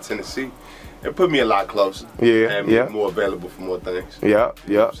to Tennessee. It put me a lot closer. Yeah, and yeah. more available for more things. Yeah.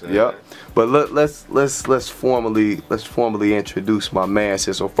 But let's formally introduce my man.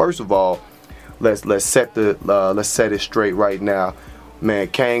 So first of all, let's set it straight right now. Man,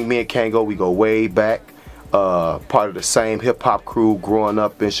 me and Kangoo, we go way back. Part of the same hip hop crew growing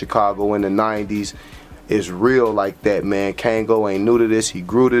up in Chicago in the 90s. It's real like that, man. Kangoo ain't new to this. He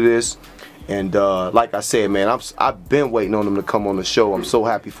grew to this. And like I said, man, I've been waiting on him to come on the show. I'm so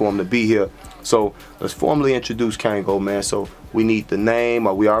happy for him to be here. So let's formally introduce Kangoo, man. So we need the name.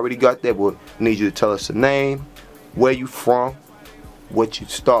 We already got that, but we need you to tell us the name, where you from, what got you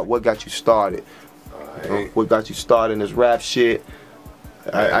started, what got you started in this rap shit.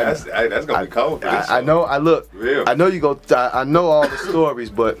 That's gonna be cold. I know. I know you go. I know all the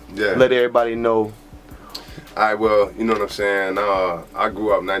stories, but let everybody know. Alright, well, you know what I'm saying? I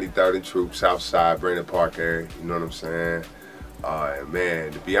grew up 93rd and Troop, Southside, Brandon Park area, you know what I'm saying? And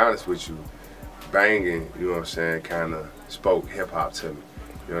man, to be honest with you, banging, you know what I'm saying, kind of spoke hip-hop to me,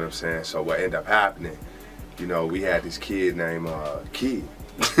 you know what I'm saying? So what ended up happening, you know, we had this kid named Kid.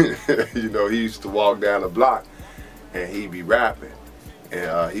 You know, he used to walk down the block and he'd be rapping.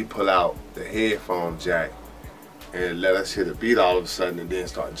 And he'd pull out the headphone jack and let us hear the beat all of a sudden and then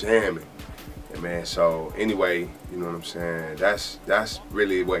start jamming. And man, so anyway, you know what I'm saying? That's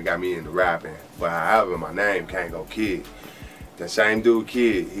really what got me into rapping. But however, my name Kangoo Kiddd. That same dude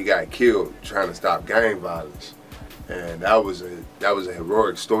Kid, he got killed trying to stop gang violence, and that was a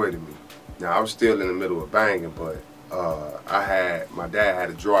heroic story to me. Now I was still in the middle of banging, but my dad had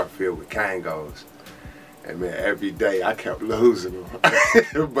a drawer filled with Kangoos, and man, every day I kept losing them.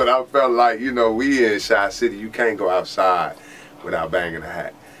 But I felt like, you know, we in Chi City, you can't go outside without banging a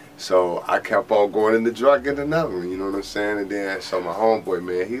hat. So I kept on going in the drug and another one, you know what I'm saying? And then so my homeboy,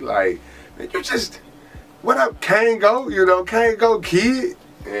 man, he like, man, you just, what up, Kangoo? You know, Kangoo Kiddd.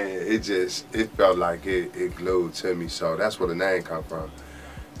 And it felt like it glued to me. So that's where the name come from.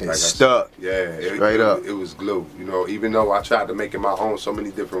 It stuck. Straight up. It was glue. You know, even though I tried to make it my own so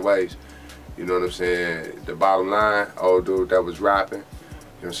many different ways, you know what I'm saying? The bottom line, old dude that was rapping, you know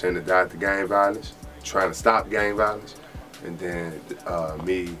what I'm saying, that died to gang violence, trying to stop gang violence. And then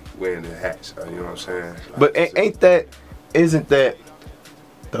me wearing the hats, you know what I'm saying? But isn't that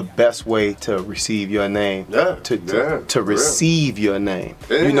the best way to receive your name? To receive your name.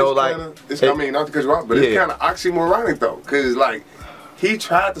 You know, like, I mean, not to cut you off, but it's kind of oxymoronic though, cause like, he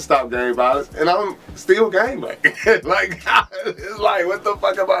tried to stop gang violence, and I'm still gang banging. Like, it's like, what the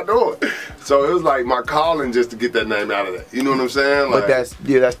fuck am I doing? So it was like my calling just to get that name out of that. You know what I'm saying? Like, but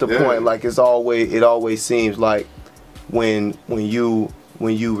that's the point. Like, it always seems like when you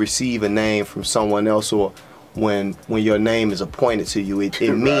receive a name from someone else, or when your name is appointed to you, it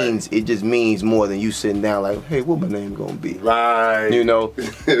just means more than you sitting down like, hey, what my name gonna be? Right. You know,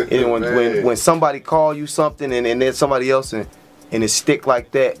 and when somebody call you something and then somebody else and it stick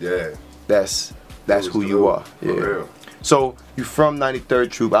like that, that's who you are. Yeah. Real. So you from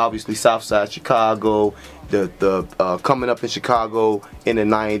 93rd Troop, obviously Southside Chicago. The coming up in Chicago in the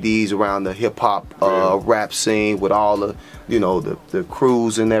 90s around the hip hop rap scene with all the the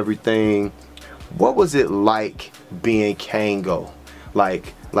crews and everything. What was it like being Kangoo?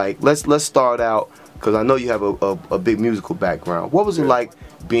 Like let's start out, because I know you have a big musical background. What was it like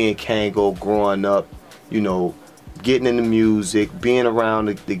being Kangoo growing up? You know, getting into music, being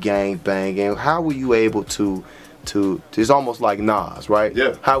around the gang banging. How were you able to it's almost like Nas, right?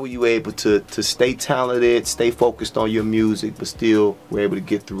 Yeah. How were you able to stay talented, stay focused on your music, but still were able to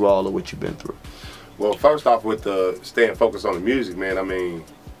get through all of what you've been through? Well, first off, with the staying focused on the music, man, I mean,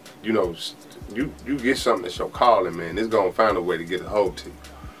 you know, you get something that's your calling, man, it's gonna find a way to get a hold to you.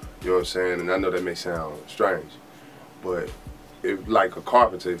 You know what I'm saying? And I know that may sound strange, but if, like a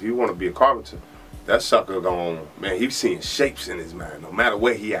carpenter, if you want to be a carpenter, that sucker gonna, man, he's seeing shapes in his mind, no matter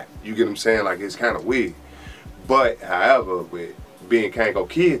where he at. You get what I'm saying? Like, it's kind of weird. But, however, with being Kangoo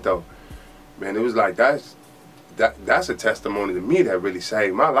Kiddd, though, man, it was like, that's a testimony to me that really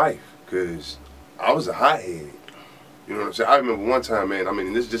saved my life, because I was a hothead. You know what I'm saying? I remember one time, man, I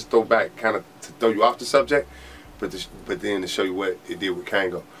mean, this just throw back, kind of to throw you off the subject, but then to show you what it did with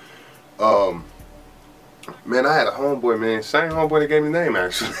Kangoo. Man, I had a homeboy, man, same homeboy that gave me the name,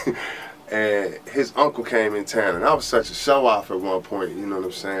 actually. And his uncle came in town, and I was such a show-off at one point, you know what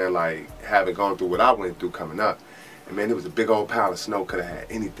I'm saying, like, having gone through what I went through coming up. And man, it was a big old pile of snow, could have had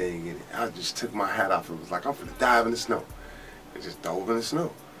anything in it. I just took my hat off and was like, I'm finna dive in the snow. And just dove in the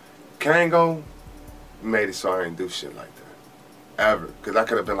snow. Kangoo made it so I didn't do shit like that, ever. Because I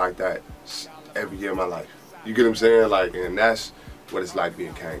could have been like that every year of my life. You get what I'm saying? Like, and that's what it's like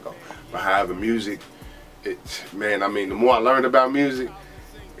being Kangoo. But however, music, man, I mean, the more I learned about music,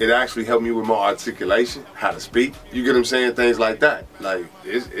 it actually helped me with my articulation, how to speak. You get what I'm saying? Things like that. Like,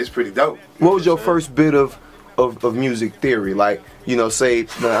 it's pretty dope. What was your first bit of music theory? Like, you know, say,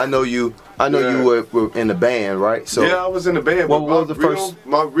 I know you were in the band, right? So yeah, I was in the band. What was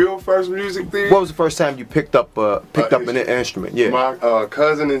my real first music theory? What was the first time you picked up an instrument? Yeah. My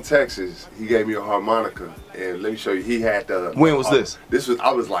cousin in Texas, he gave me a harmonica, and let me show you. He had the. When was this?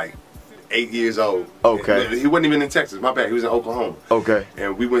 I was like 8 years old. Okay. He wasn't even in Texas. My bad. He was in Oklahoma. Okay.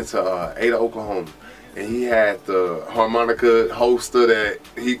 And we went to Ada, Oklahoma. And he had the harmonica holster that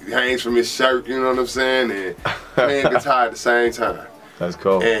he hangs from his shirt, you know what I'm saying? And playing guitar at the same time. That's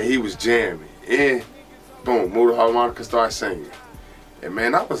cool. And he was jamming. And boom, moved the harmonica, started singing. And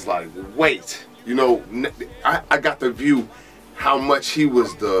man, I was like, wait. You know, I got to view how much he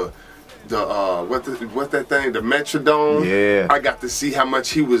was the metronome. Yeah. I got to see how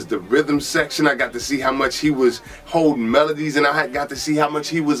much he was the rhythm section. I got to see how much he was holding melodies, and I got to see how much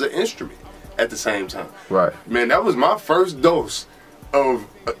he was an instrument at the same time. Right. Man, that was my first dose of,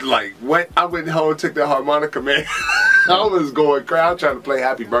 like, what I went home and took that harmonica, man. I was going crazy, trying to play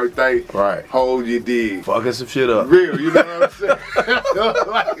Happy Birthday. Right. Hold your dig. Fucking some shit up. Real, you know what I'm saying?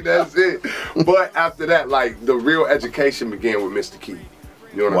 Like, that's it. But after that, like, the real education began with Mr. Key.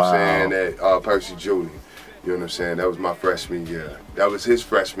 You know what I'm saying? At Percy Julian. You know what I'm saying? That was my freshman year. That was his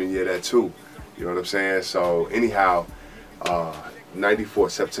freshman year, that too. You know what I'm saying? So anyhow, 94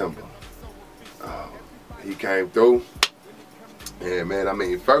 September. He came through, and man, I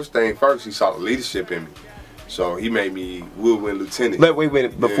mean, first thing first, he saw the leadership in me, so he made me whirlwind lieutenant.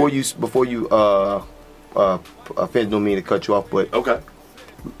 Wait, before you offend, don't mean to cut you off, but okay,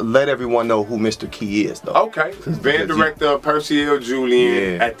 let everyone know who Mr. Key is, though. Okay, band director of Percy L.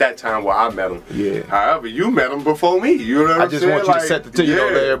 Julian at that time where I met him. Yeah. However, you met him before me. You know what I'm saying? I just want you to set the tune,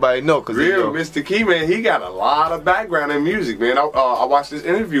 let everybody know. Cause real Mr. Key, man, he got a lot of background in music, man. I watched this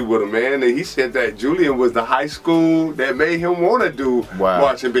interview with him, man, and he said that Julian was the high school that made him want to do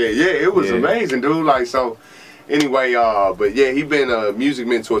marching band. Yeah, it was amazing, dude. Like, so, anyway, but yeah, he been a music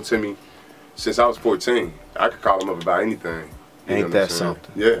mentor to me since I was 14. I could call him up about anything. Ain't that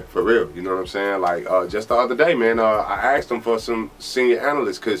something? Yeah, for real. You know what I'm saying? Like, just the other day, man, I asked him for some senior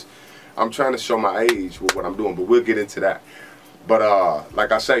analysts because I'm trying to show my age with what I'm doing, but we'll get into that. But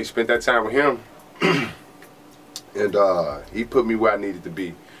like I say, spent that time with him. And he put me where I needed to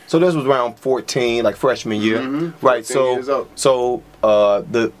be. So this was around 14, like freshman year, right? So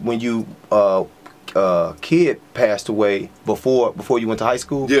when you kid passed away before you went to high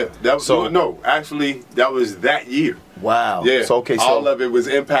school. Yeah, that was actually that was that year. Wow. Yeah. So okay, so all of it was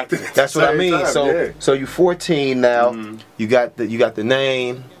impacted. That's what I mean. Time. So you 14 now. You got the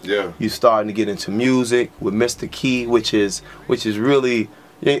name. Yeah. You starting to get into music with Mr. Key, which is really.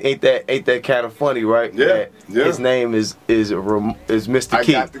 Ain't that kind of funny, right? Yeah, yeah. His name is Mr.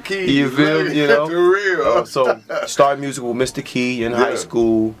 Key. I got the key. You feel? You know. For real. So started music with Mr. Key in high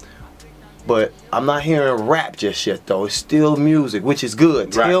school, but I'm not hearing rap just yet though. It's still music, which is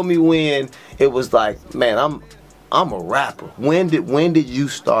good. Right. Tell me when it was like, man, I'm a rapper. When did you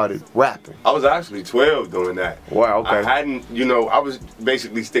started rapping? I was actually 12 doing that. Wow. Okay. I hadn't, I was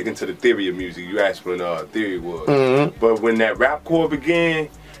basically sticking to the theory of music. You asked when theory was. But when that rap core began,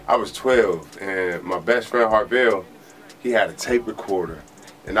 I was 12, and my best friend Harvell, he had a tape recorder,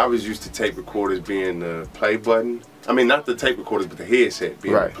 and I was used to tape recorders being the play button. I mean, not the tape recorders, but the headset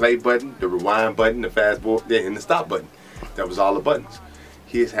being the play button, the rewind button, the fast forward, and the stop button. That was all the buttons.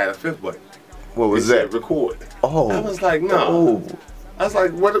 His had a fifth button. What was that? Said record. Oh. I was like, no. Oh. I was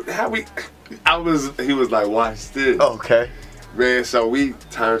like, what? How we? He was like, watch this. Okay. Man, so we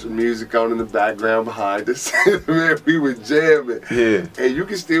turned some music on in the background behind us. Man, we were jamming. Yeah. And you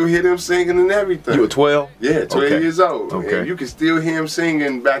can still hear them singing and everything. You were 12? Yeah, 12 years old. Okay. And you can still hear him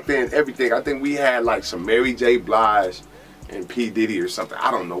singing back then, everything. I think we had like some Mary J. Blige and P. Diddy or something.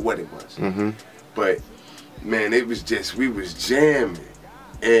 I don't know what it was. But, man, it was just, we was jamming.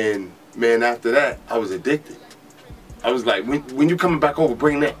 And, man, after that, I was addicted. I was like, when you coming back over,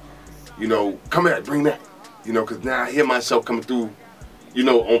 bring that. Come here, bring that. Because now I hear myself coming through,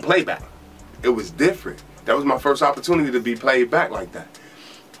 on playback. It was different. That was my first opportunity to be played back like that.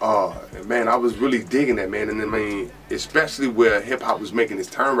 And man, I was really digging that, man. And I mean, especially where hip-hop was making its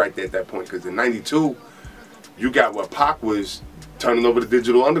turn right there at that point. Because in '92, you got what Pac was turning over the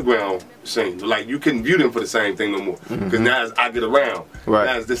digital underground scene. Like, you couldn't view them for the same thing no more. Because now as I get around,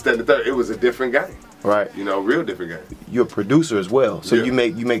 now it's this, that, and the third. It was a different game. Right. Real different game. You're a producer as well. So you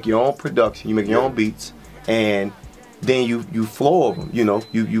make your own production, you make your own beats. And then you flow over them,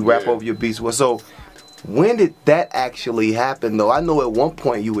 you rap over your beats. Well, so when did that actually happen though? I know at one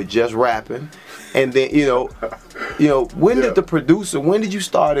point you were just rapping, and then when did the producer? When did you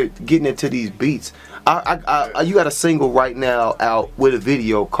started getting into these beats? You got a single right now out with a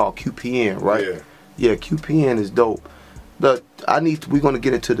video called QPN, right? Yeah, QPN is dope. We're gonna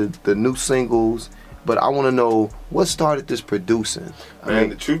get into the new singles. But I want to know what started this producing. Man,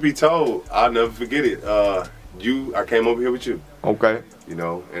 the truth be told, I'll never forget it. I came over here with you. Okay.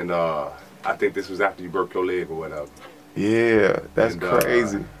 And I think this was after you broke your leg or whatever. Yeah, that's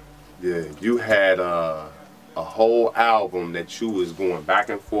crazy. Yeah, you had a whole album that you was going back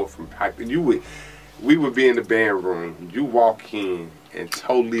and forth from practice. We would be in the band room. You walk in and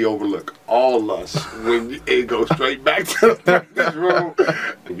totally overlook all us when it goes straight back to the practice room.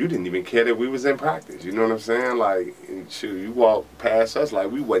 And you didn't even care that we was in practice. You know what I'm saying? Like, shoot, you walked past us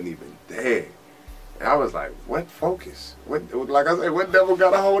like we wasn't even there. And I was like, what focus? Like I said, what devil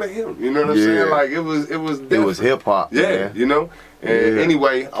got a hold of him? You know what I'm saying? Like, it was different. It was hip hop. Yeah, man. And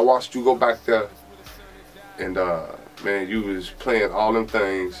anyway, I watched you go back there, and man, you was playing all them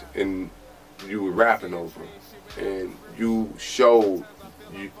things, and you were rapping over them. And you showed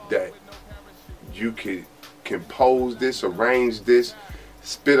that you could compose this, arrange this,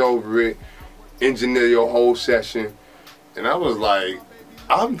 spit over it, engineer your whole session. And I was like,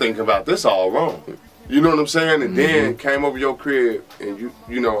 I'm thinking about this all wrong. You know what I'm saying? And then came over your crib, and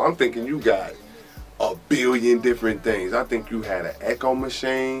I'm thinking you got a billion different things. I think you had an echo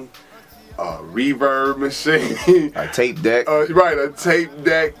machine, a reverb machine, a tape deck. Right, a tape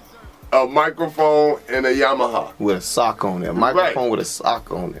deck. A microphone and a Yamaha. With a sock on it. A microphone with a sock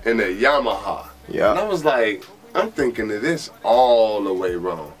on it. And a Yamaha. Yeah. And I was like, I'm thinking of this all the way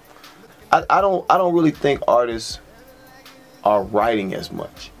wrong. I don't really think artists are writing as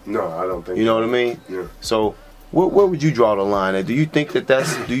much. No, I don't think You know what I mean? Yeah. So where would you draw the line at? Do you think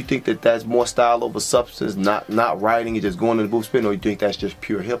that's more style over substance, not writing and just going to the booth spitting, or you think that's just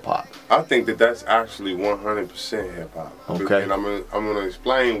pure hip hop? I think that's actually 100% hip hop. Okay. And I'm gonna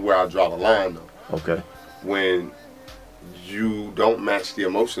explain where I draw the line though. Okay. When you don't match the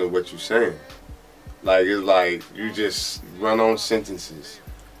emotion of what you're saying. Like, it's like you just run on sentences.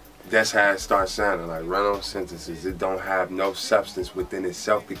 That's how it starts sounding, like run on sentences. It don't have no substance within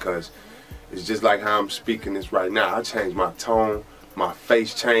itself, because it's just like how I'm speaking this right now. I changed my tone, my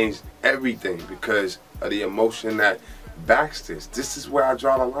face changed, everything because of the emotion that backs this. This is where I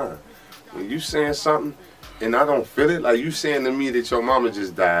draw the line. When you saying something, and I don't feel it. Like you saying to me that your mama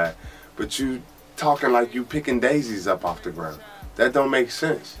just died, but you talking like you picking daisies up off the ground. That don't make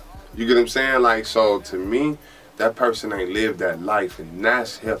sense. You get what I'm saying? Like, so to me, that person ain't lived that life, and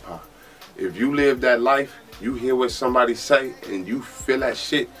that's hip hop. If you live that life, you hear what somebody say, and you feel that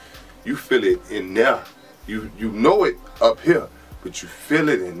shit, you feel it in there. You know it up here, but you feel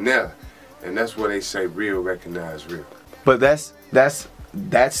it in there, and that's where they say real recognize real. But that's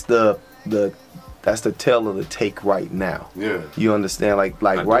the tale of the tape right now. Yeah. You understand? Like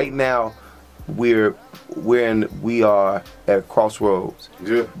right now, we are at a crossroads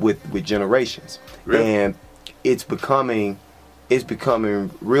with generations, and it's becoming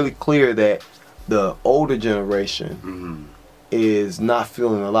really clear that the older generation is not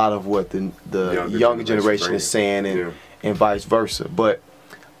feeling a lot of what the younger generation is saying, and vice versa. But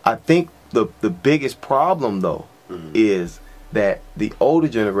I think the biggest problem though is that the older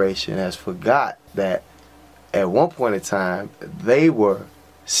generation has forgot that at one point in time they were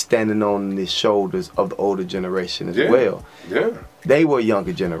standing on the shoulders of the older generation as well. Yeah. They were a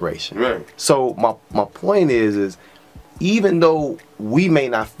younger generation. Right. So my point is even though we may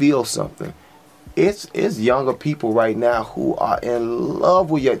not feel something, it's younger people right now who are in love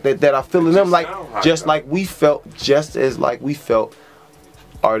with you, that are feeling them like just like we felt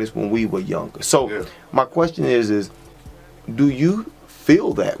artists when we were younger. So my question is do you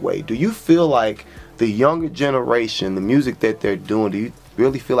feel that way? Do you feel like the younger generation, the music that they're doing, do you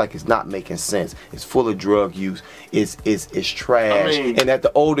really feel like it's not making sense? It's full of drug use, it's trash, and that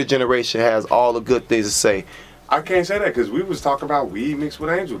the older generation has all the good things to say? I can't say that because we was talking about weed mixed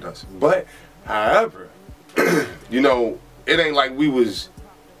with angel dust. But, however, you know, it ain't like we was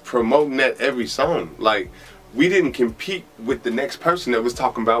promoting that every song. Like, we didn't compete with the next person that was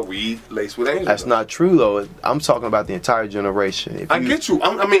talking about weed laced with angel dust. That's not true, though. I'm talking about the entire generation. I get you.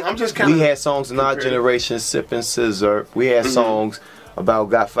 I'm just kind of... We had songs in our generation, Sippin' Scissor. We had songs about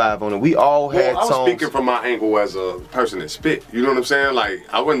Got 5 on it. We all had songs. I was speaking from my angle as a person that spit. You know what I'm saying? Like,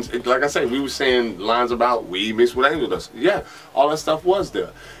 I wasn't, like I said, we were saying lines about weed mixed with angel dust. Yeah, all that stuff was there.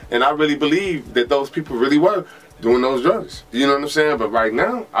 And I really believe that those people really were doing those drugs. You know what I'm saying? But right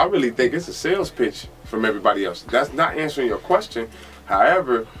now, I really think it's a sales pitch from everybody else. That's not answering your question.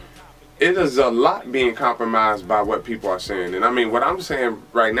 However, it is a lot being compromised by what people are saying. And I mean, what I'm saying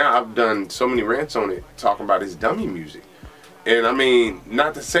right now, I've done so many rants on it, talking about is dummy music. And I mean,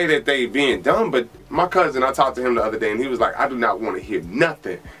 not to say that they being dumb, but my cousin, I talked to him the other day, and he was like, I do not want to hear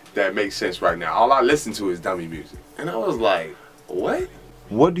nothing that makes sense right now. All I listen to is dummy music. And I was like, what?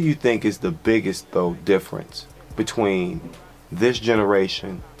 What do you think is the biggest, though, difference between this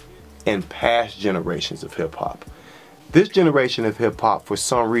generation and past generations of hip-hop? This generation of hip-hop, for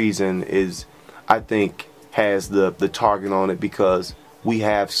some reason, I think, has the target on it because we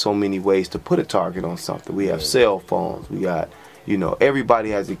have so many ways to put a target on something. We have cell phones. We got, you know, everybody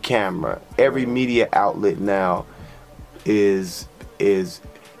has a camera. Every media outlet now is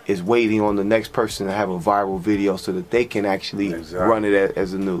waiting on the next person to have a viral video so that they can actually run it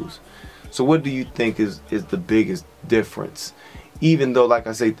as a news. So what do you think is the biggest difference? Even though, like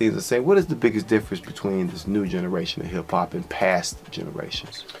I say, things are the same, what is the biggest difference between this new generation of hip-hop and past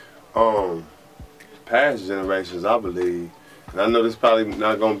generations? Past generations, I believe, and I know this probably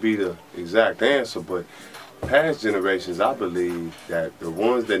not going to be the exact answer, but past generations, I believe that the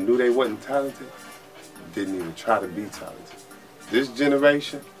ones that knew they wasn't talented didn't even try to be talented. This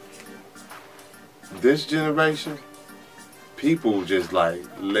generation, people just like,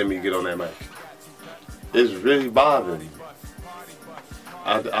 let me get on that mic. It's really bothering me.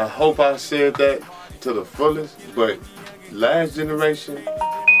 I hope I said that to the fullest, but last generation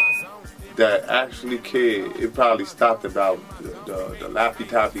that actually cared, it probably stopped about the Laffy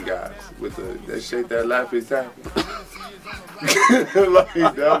Taffy guys with that shit, that Laffy Taffy. Like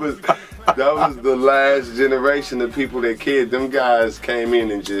that was the last generation of people that cared. Them guys came in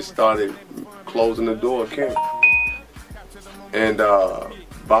and just started closing the door, King. And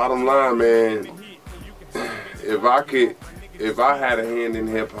bottom line, man, if I had a hand in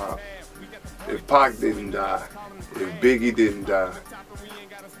hip hop, if Pac didn't die, if Biggie didn't die,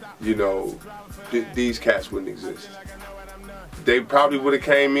 you know, these cats wouldn't exist. They probably would have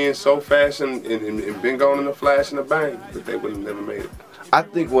came in so fast and been gone in a flash and a bang, but they would have never made it. I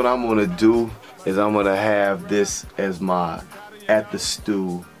think what I'm gonna do is I'm gonna have this as my at the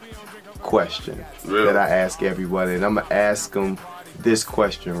stew question that I ask everybody, and I'm gonna ask them this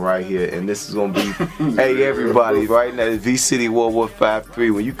question right here, and this is gonna be, hey everybody, right now, VCity World War 53.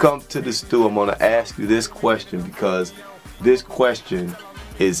 When you come to the stew, I'm gonna ask you this question because this question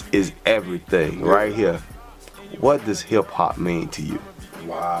is everything right here. What does hip hop mean to you?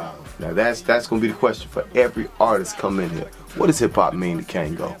 Wow. Now that's gonna be the question for every artist coming in here. What does hip hop mean to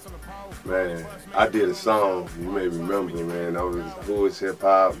Kangoo? Man, I did a song, you may remember, man. I was Who is Hip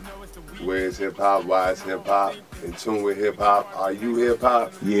Hop? Where is hip hop? Why is hip hop? In tune with hip hop? Are you hip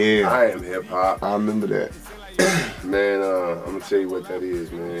hop? Yeah. I am hip hop. I remember that. Man, I'm gonna tell you what that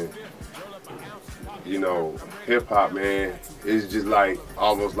is, man. You know, hip hop, man, is just like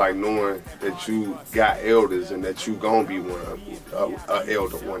almost like knowing that you got elders and that you gonna be a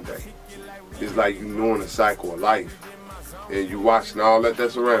elder one day. It's like you knowing the cycle of life and you watching all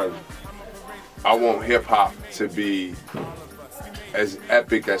that's around you. I want hip hop to be as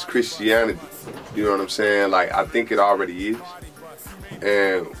epic as Christianity. You know what I'm saying? Like, I think it already is.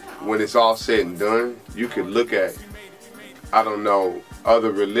 And when it's all said and done, you could look at, I don't know,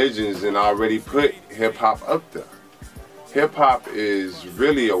 other religions and already put hip hop up there. Hip hop is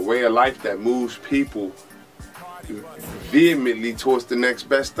really a way of life that moves people vehemently towards the next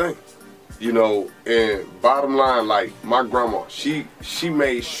best thing. You know, and bottom line, like my grandma, she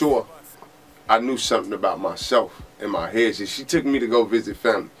made sure I knew something about myself in my head. She took me to go visit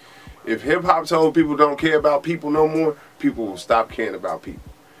family. If hip hop told people don't care about people no more, people will stop caring about people.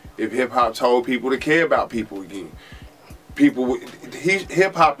 If hip hop told people to care about people again,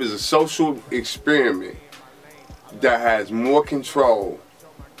 hip hop is a social experiment that has more control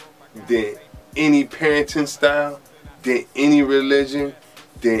than any parenting style, than any religion,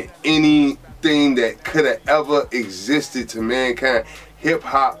 than anything that could have ever existed to mankind. Hip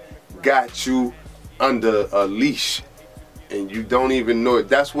hop got you under a leash and you don't even know it.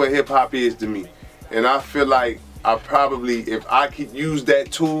 That's what hip hop is to me. And I feel like I probably, if I could use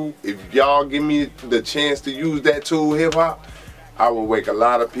that tool, if y'all give me the chance to use that tool, hip hop, I will wake a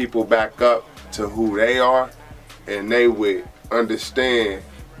lot of people back up to who they are, and they would understand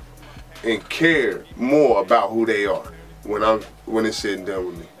and care more about who they are when it's said and done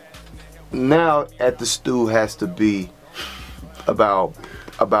with me. Now at the stew has to be about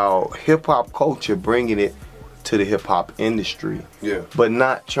hip hop culture, bringing it to the hip hop industry. Yeah. But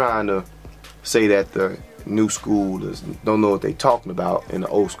not trying to say that the new school don't know what they talking about and the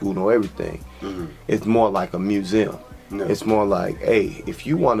old school know everything. Mm-hmm. It's more like a museum. Yeah. It's more like, hey, if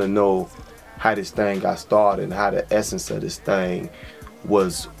you want to know how this thing got started and how the essence of this thing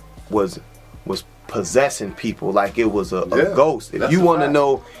was possessing people like it was a ghost. If you want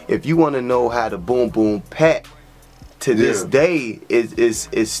to know how the boom boom pat to this day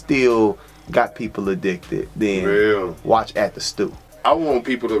is still got people addicted, then watch At the Stew. I want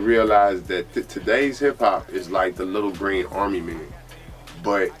people to realize that today's hip hop is like the little green army man,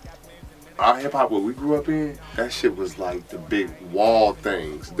 but our hip hop, what we grew up in, that shit was like the big wall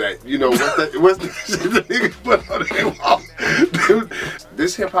things that, you know, what's the shit that niggas put on their wall? Dude,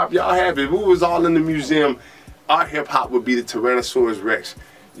 this hip hop y'all have, if it was all in the museum, our hip hop would be the Tyrannosaurus Rex.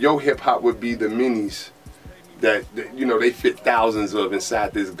 Your hip hop would be the minis that, you know, they fit thousands of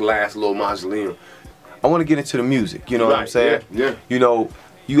inside this glass little mausoleum. I want to get into the music, you know what I'm saying? Yeah. You know,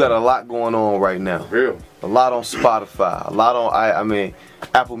 you got a lot going on right now. Real. A lot on Spotify, a lot on, I mean,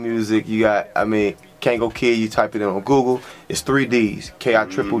 Apple Music. You got, I mean, Kangoo Kiddd, you type it in on Google. It's 3 Ds,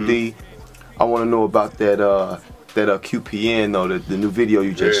 K-I-triple-D. I want to know about that QPN though, the new video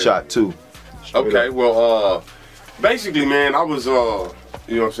you just shot too. Okay, well, basically, man, I was, you know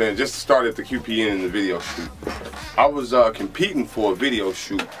what I'm saying, just started the QPN in the video shoot. I was competing for a video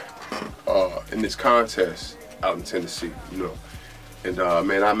shoot in this contest out in Tennessee, you know. And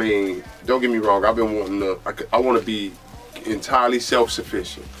man, I mean, don't get me wrong, I've been wanting to, I want to be entirely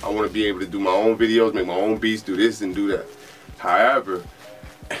self-sufficient. I want to be able to do my own videos, make my own beats, do this and do that. However,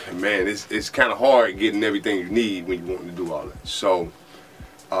 man, it's kind of hard getting everything you need when you want to do all that. So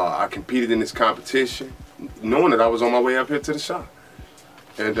I competed in this competition, knowing that I was on my way up here to the shop.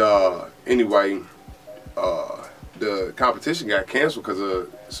 And anyway, the competition got canceled because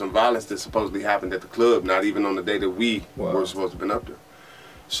of some violence that supposedly happened at the club, not even on the day that we were supposed to have been up there.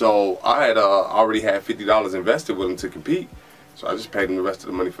 So I had already had $50 invested with them to compete. So I just paid them the rest of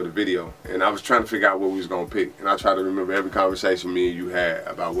the money for the video. And I was trying to figure out what we was going to pick. And I tried to remember every conversation me and you had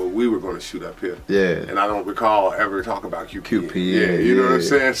about what we were going to shoot up here. Yeah. And I don't recall ever talking about QPN. Yeah, you know what I'm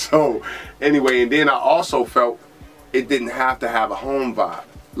saying? So anyway, and then I also felt it didn't have to have a home vibe.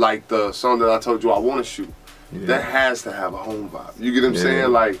 Like the song that I told you I want to shoot. Yeah. That has to have a home vibe. You get what I'm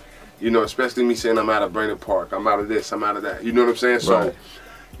saying? Like, you know, especially me saying I'm out of Brandon Park, I'm out of this, I'm out of that. You know what I'm saying? So,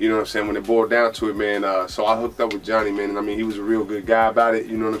 you know what I'm saying? When it boiled down to it, man, so I hooked up with Johnny, man, and I mean, he was a real good guy about it.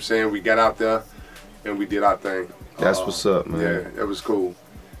 You know what I'm saying? We got out there and we did our thing. That's what's up, man. Yeah, it was cool.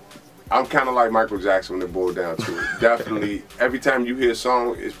 I'm kind of like Michael Jackson when it boiled down to it. Definitely, every time you hear a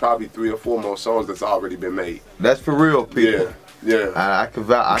song, it's probably 3 or 4 more songs that's already been made. That's for real, people. Yeah. Yeah. I can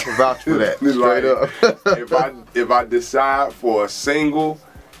vouch for that. Straight up. if I decide for a single,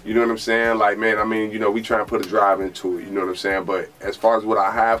 you know what I'm saying? Like, man, I mean, you know, we try and put a drive into it, you know what I'm saying? But as far as what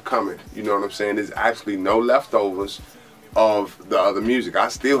I have coming, you know what I'm saying, there's actually no leftovers of the other music. I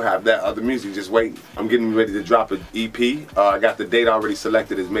still have that other music just waiting. I'm getting ready to drop an EP. I got the date already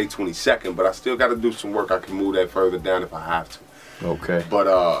selected as May 22nd, but I still got to do some work. I can move that further down if I have to. Okay.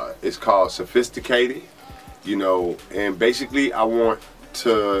 But it's called Sophisticated, you know, and basically I want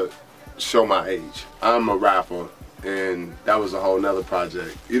to show my age. I'm a rapper, and that was a whole nother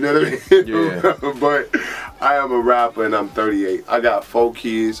project. You know what I mean? Yeah. But I am a rapper, and I'm 38. I got 4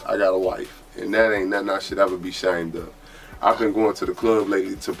 kids. I got a wife, and that ain't nothing I should ever be ashamed of. I've been going to the club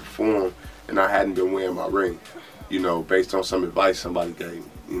lately to perform, and I hadn't been wearing my ring, you know, based on some advice somebody gave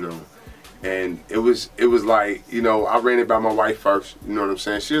me, you know. And it was like, you know, I ran it by my wife first, you know what I'm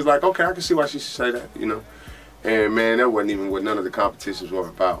saying? She was like, okay, I can see why she should say that, you know. And man, that wasn't even what none of the competitions were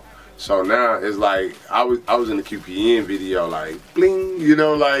about. So now it's like, I was in the QPN video, like, bling, you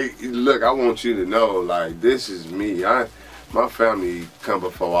know, like, look, I want you to know, like, this is me. My family come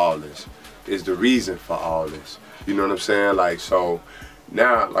before all this. It's the reason for all this. You know what I'm saying? Like, so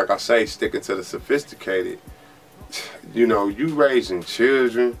now, like I say, sticking to the sophisticated, you know, you raising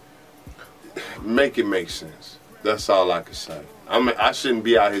children, make it make sense. That's all I can say. I mean, I shouldn't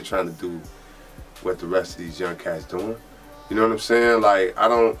be out here trying to do what the rest of these young cats doing. You know what I'm saying? Like, I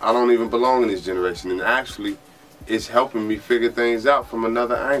don't even belong in this generation. And actually, it's helping me figure things out from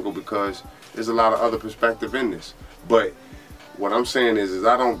another angle because there's a lot of other perspective in this. But what I'm saying is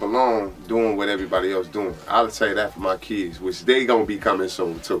I don't belong doing what everybody else doing. I'll say that for my kids, which they gonna be coming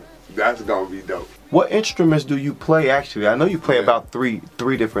soon too. That's gonna be dope. What instruments do you play actually? I know you play about three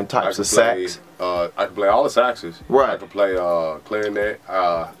different types of sax. I can play all the saxes. Right. I can play clarinet.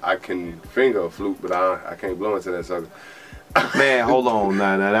 I can finger a flute, but I can't blow into that sucker. Man, hold on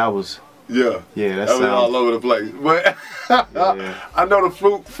now. That was. Yeah, that was all over the place. But I know the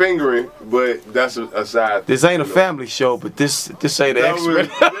flute fingering, but that's a side. This ain't a family show, but this ain't an expert.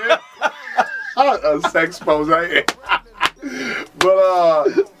 A sex pose, ain't. But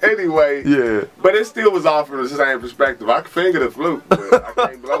anyway, yeah. But it still was all from the same perspective. I can finger the flute, but I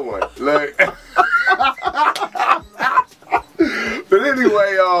can't blow one. Like, but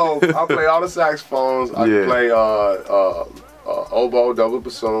anyway, I play all the saxophones. I can play oboe, double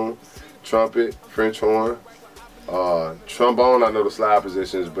bassoon, trumpet, French horn, trombone. I know the slide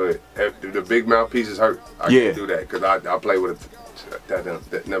positions, but if the big mouthpieces hurt. I can't do that because I play with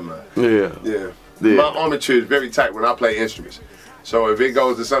that. Never mind. Yeah. My armature is very tight when I play instruments. So if it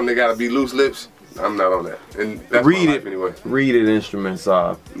goes to something that gotta be loose lips, I'm not on that. And that's my life anyway. Reeded instruments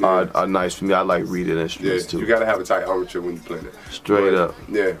are nice for me. I like reeded instruments too. You gotta have a tight armature when you play that. Straight up.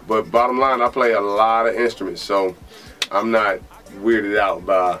 Yeah, but bottom line, I play a lot of instruments, so I'm not weirded out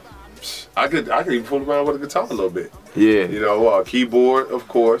by. I could even fool around with a guitar a little bit. Yeah. You know, keyboard, of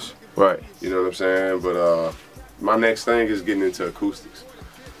course. Right. You know what I'm saying? But my next thing is getting into acoustics.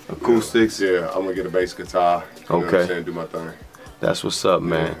 Acoustics? Yeah, I'm gonna get a bass guitar. You know what I'm saying? Do my thing. That's what's up,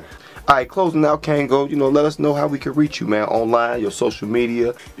 man. All right, closing out, Kangoo. You know, let us know how we can reach you, man. Online, your social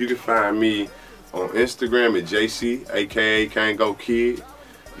media. You can find me on Instagram at JC, aka Kangoo Kiddd.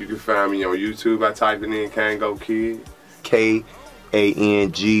 You can find me on YouTube. I type it in Kangoo Kiddd.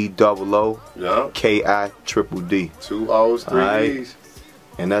 KANGOO. Yeah. KIDD. 2 O's, 3 E's.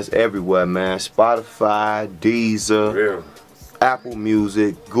 And that's everywhere, man. Spotify, Deezer, Apple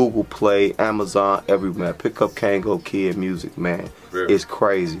Music, Google Play, Amazon, everywhere. Pick up Kangoo Kiddd music, man. It's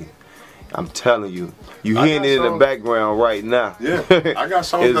crazy. I'm telling you. You hearing it in the background right now. Yeah. I got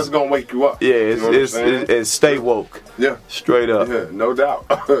songs that's gonna wake you up. Yeah, it's stay woke. Yeah. Straight up. Yeah, no doubt.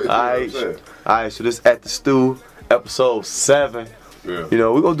 Alright, so this At the Stew, episode 7. Yeah. You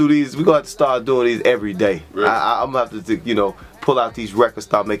know, we're gonna do these, we're gonna have to start doing these every day. I'm gonna have to, you know, pull out these records,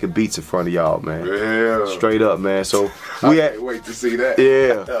 start making beats in front of y'all, man. Yeah. Straight up, man. So I can't wait to see that.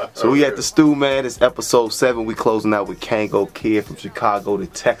 Yeah. So we at the Stew, man. It's episode 7. We closing out with Kangoo Kiddd from Chicago to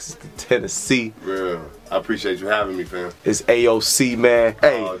Texas to Tennessee. Yeah. I appreciate you having me, fam. It's AOC, man.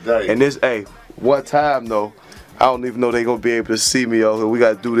 Hey, and this, one time though, I don't even know they gonna be able to see me over here. We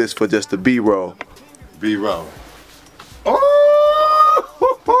gotta do this for just the B-roll. B-roll.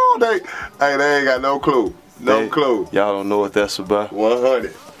 Oh, they ain't got no clue. No clue. Y'all don't know what that's about.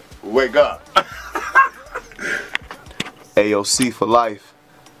 100. Wake up. AOC for life.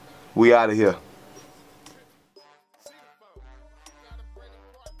 We out of here.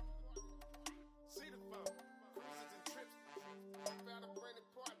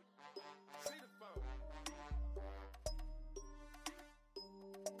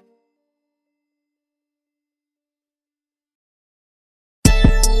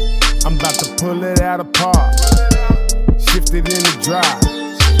 pull it out of park, shift it in the drive.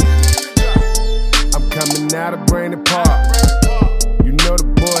 I'm coming out of Brandon Park, you know the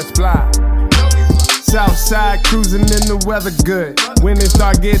boys fly. Southside cruising in the weather good. When it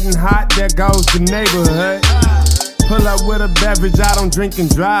start getting hot, there goes the neighborhood. Pull up with a beverage, I don't drink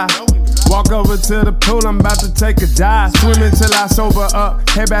and drive. Walk over to the pool, I'm about to take a dive. Swim until I sober up,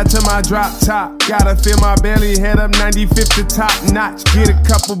 head back to my drop top. Gotta fill my belly, head up 95th to top notch. Get a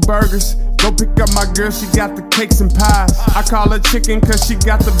couple burgers, go pick up my girl, she got the cakes and pies. I call her chicken cause she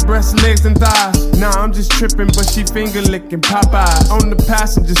got the breast, legs and thighs. Nah, I'm just tripping, but she finger licking Popeyes. On the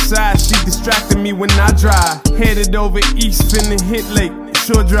passenger side, she distracted me when I drive. Headed over east, finna hit Lake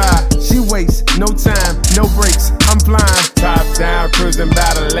Shore Drive. She waits, no time, no breaks, I'm flying. Top down, cruising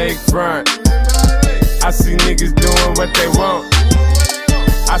by the lakefront. I see niggas doing what they want.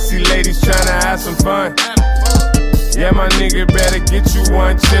 I see ladies tryna have some fun. Yeah, my nigga better get you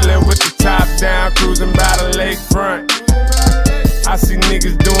one. Chillin' with the top down, cruising by the lakefront. I see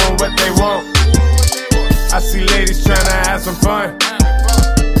niggas doing what they want. I see ladies tryna have some fun.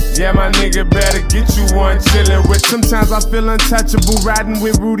 Yeah, my nigga better get you one. Chillin' with. Sometimes I feel untouchable, riding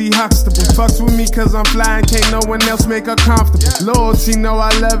with Rudy Huxtable. Fucks with me cause I'm flying, can't no one else make her comfortable. Loyalty, know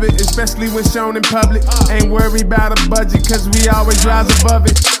I love it, especially when shown in public. Ain't worried about a budget cause we always rise above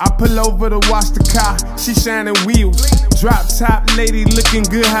it. I pull over to watch the car, she shining wheels. Drop top lady looking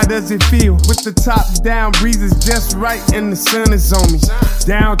good, how does it feel? With the top down, breeze is just right and the sun is on me.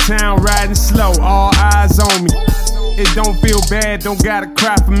 Downtown riding slow, all eyes on me. It don't feel bad, don't gotta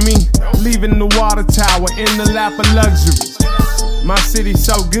cry for me. Leaving the water tower in the lap of luxury. My city's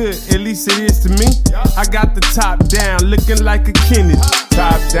so good, at least it is to me. I got the top down, looking like a Kennedy.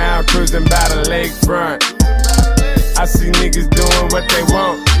 Top down, cruising by the lakefront. I see niggas doing what they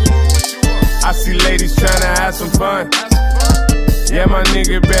want. I see ladies tryna have some fun. Yeah, my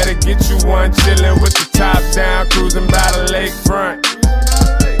nigga better get you one. Chillin' with the top down, cruising by the lakefront.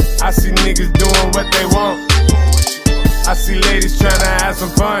 I see niggas doing what they want. I see ladies tryna have some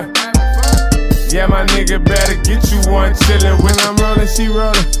fun. Yeah, my nigga better get you one. Chillin' when I'm rollin', she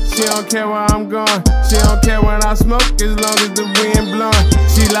rollin'. She don't care where I'm going. She don't care when I smoke as long as the wind blowin'.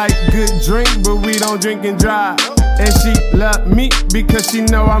 She like good drink, but we don't drink and drive. And she love me because she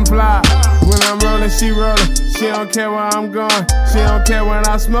know I'm fly. When I'm rollin', she rollin'. She don't care where I'm going. She don't care when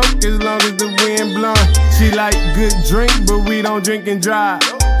I smoke as long as the wind blowin'. She like good drink, but we don't drink and drive.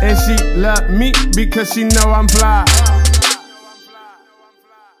 And she love me because she know I'm fly.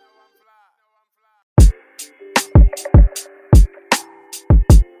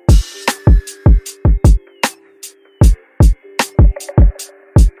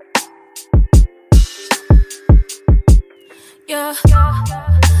 Yeah,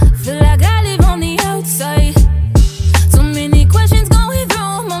 feel like I live on the outside. So many questions going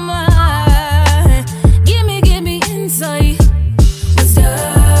through my mind. Give me insight. What's up?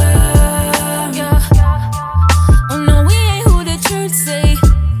 Yeah. Oh no, we ain't who the church say.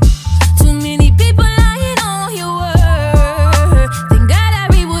 Too many people lying on your word. Thank God I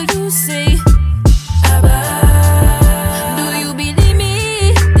read what you say. Do you believe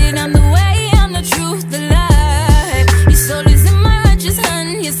me? That I'm the way, I'm the truth, the light. Your soul is in my righteous hand.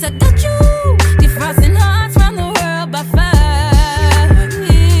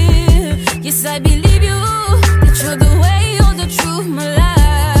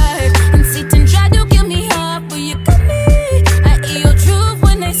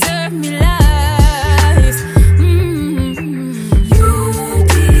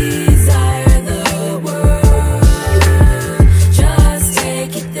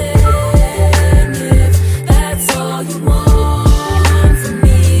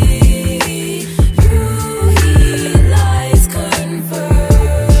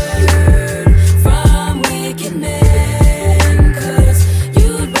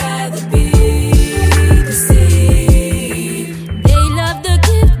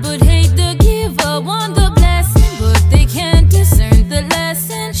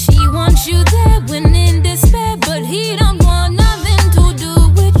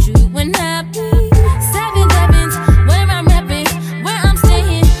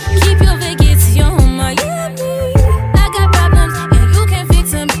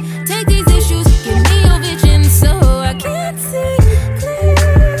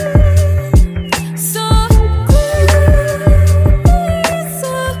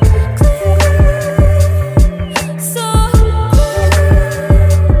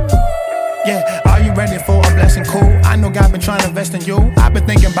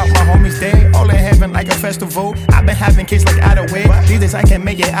 thought my homies dead. All in heaven like a festival. I've been having kids like out of way. These days I can't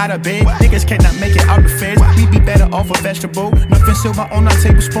make it out of bed. Niggas cannot make it out the feds. We be better off a vegetable. Nothing silver on our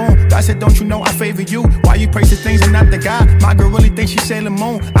tablespoon. God said, don't you know I favor you? Why you praise the things and not the guy? My girl really thinks she's Sailor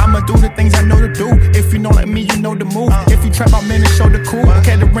Moon. I'ma do the things I know to do. If you know like me, you know the move. If you trap, I'm in the shoulder cool.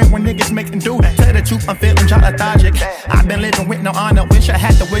 Okay, the rent when niggas making do. Tell the truth, I'm feeling lethargic. I've been living with no honor. Wish I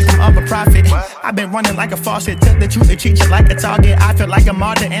had the wisdom of a prophet. I've been running like a faucet. Tell the truth, they treat you like a target. I feel like a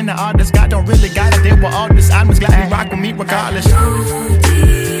martyr and an artist. God don't really gotta deal with all this. I'm just glad you rock with me regardless. If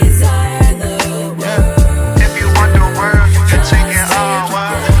you want the world, you can take it all.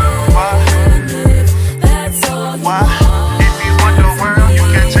 Why? If you want the world, you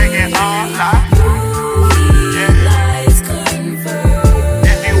can take it all. Yeah.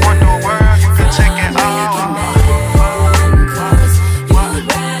 If you want the world, you can take it all.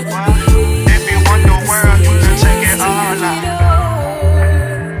 If you want the world, you can take it all.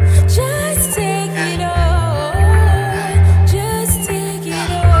 Just take it all. Just take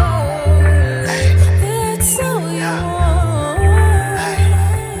it all. That's all you want.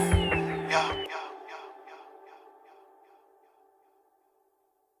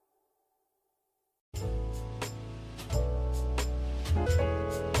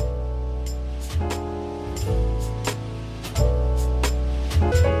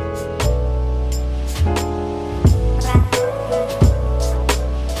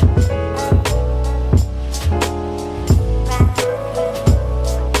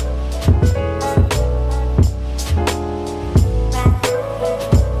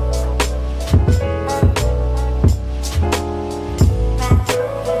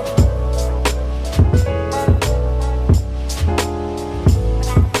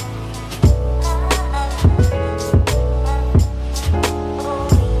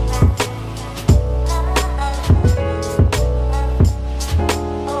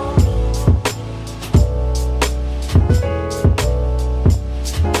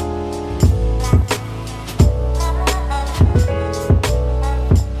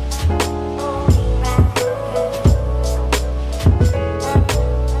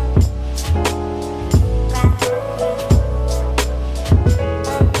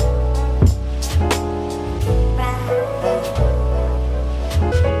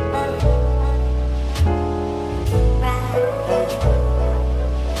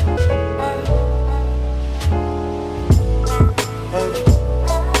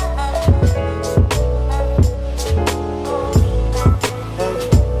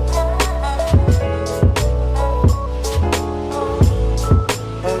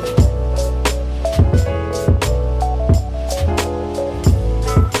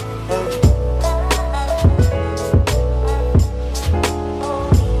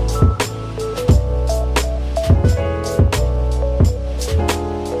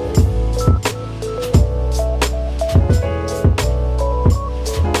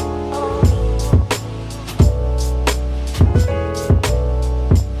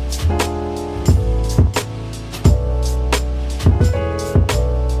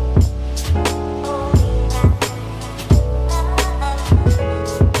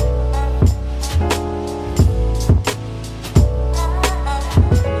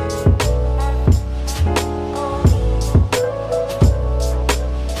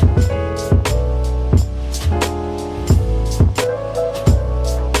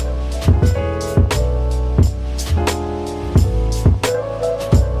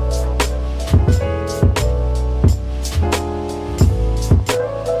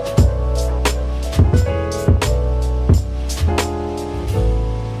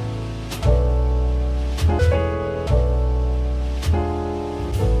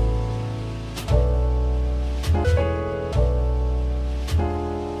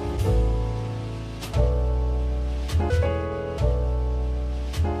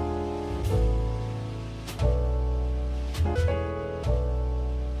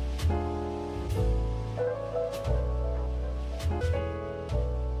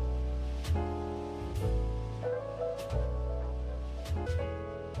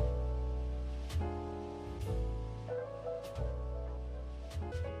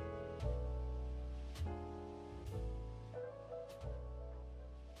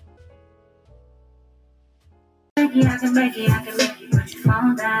 I can make you put your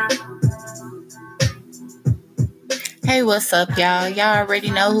phone down. Hey, what's up, y'all? Y'all already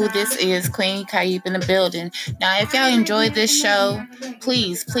know who this is, Queen Kayip in the building. Now, if y'all enjoyed this show,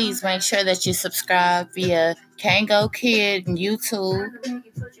 please make sure that you subscribe via Kangoo Kiddd and YouTube,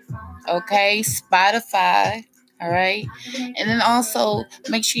 okay, Spotify, all right? And then also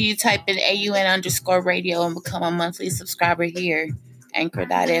make sure you type in AUN_radio and become a monthly subscriber here.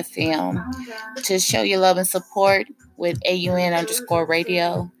 Anchor.fm to show your love and support with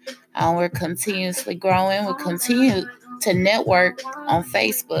AUN_radio. We're continuously growing. We continue to network on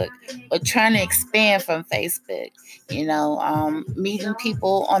Facebook, but trying to expand from Facebook. Meeting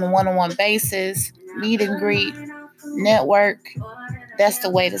people on a one-on-one basis, meet and greet, network. That's the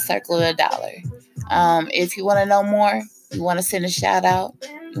way to circle the dollar. If you want to know more, you want to send a shout out,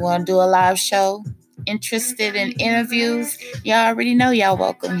 you want to do a live show, interested in interviews, y'all already know y'all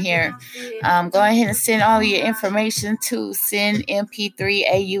welcome here. Go ahead and send all your information to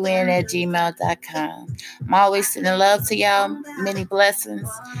sendmp3aun@gmail.com. I'm always sending love to y'all, many blessings.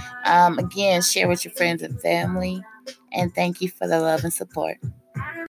 Again, share with your friends and family, and thank you for the love and support.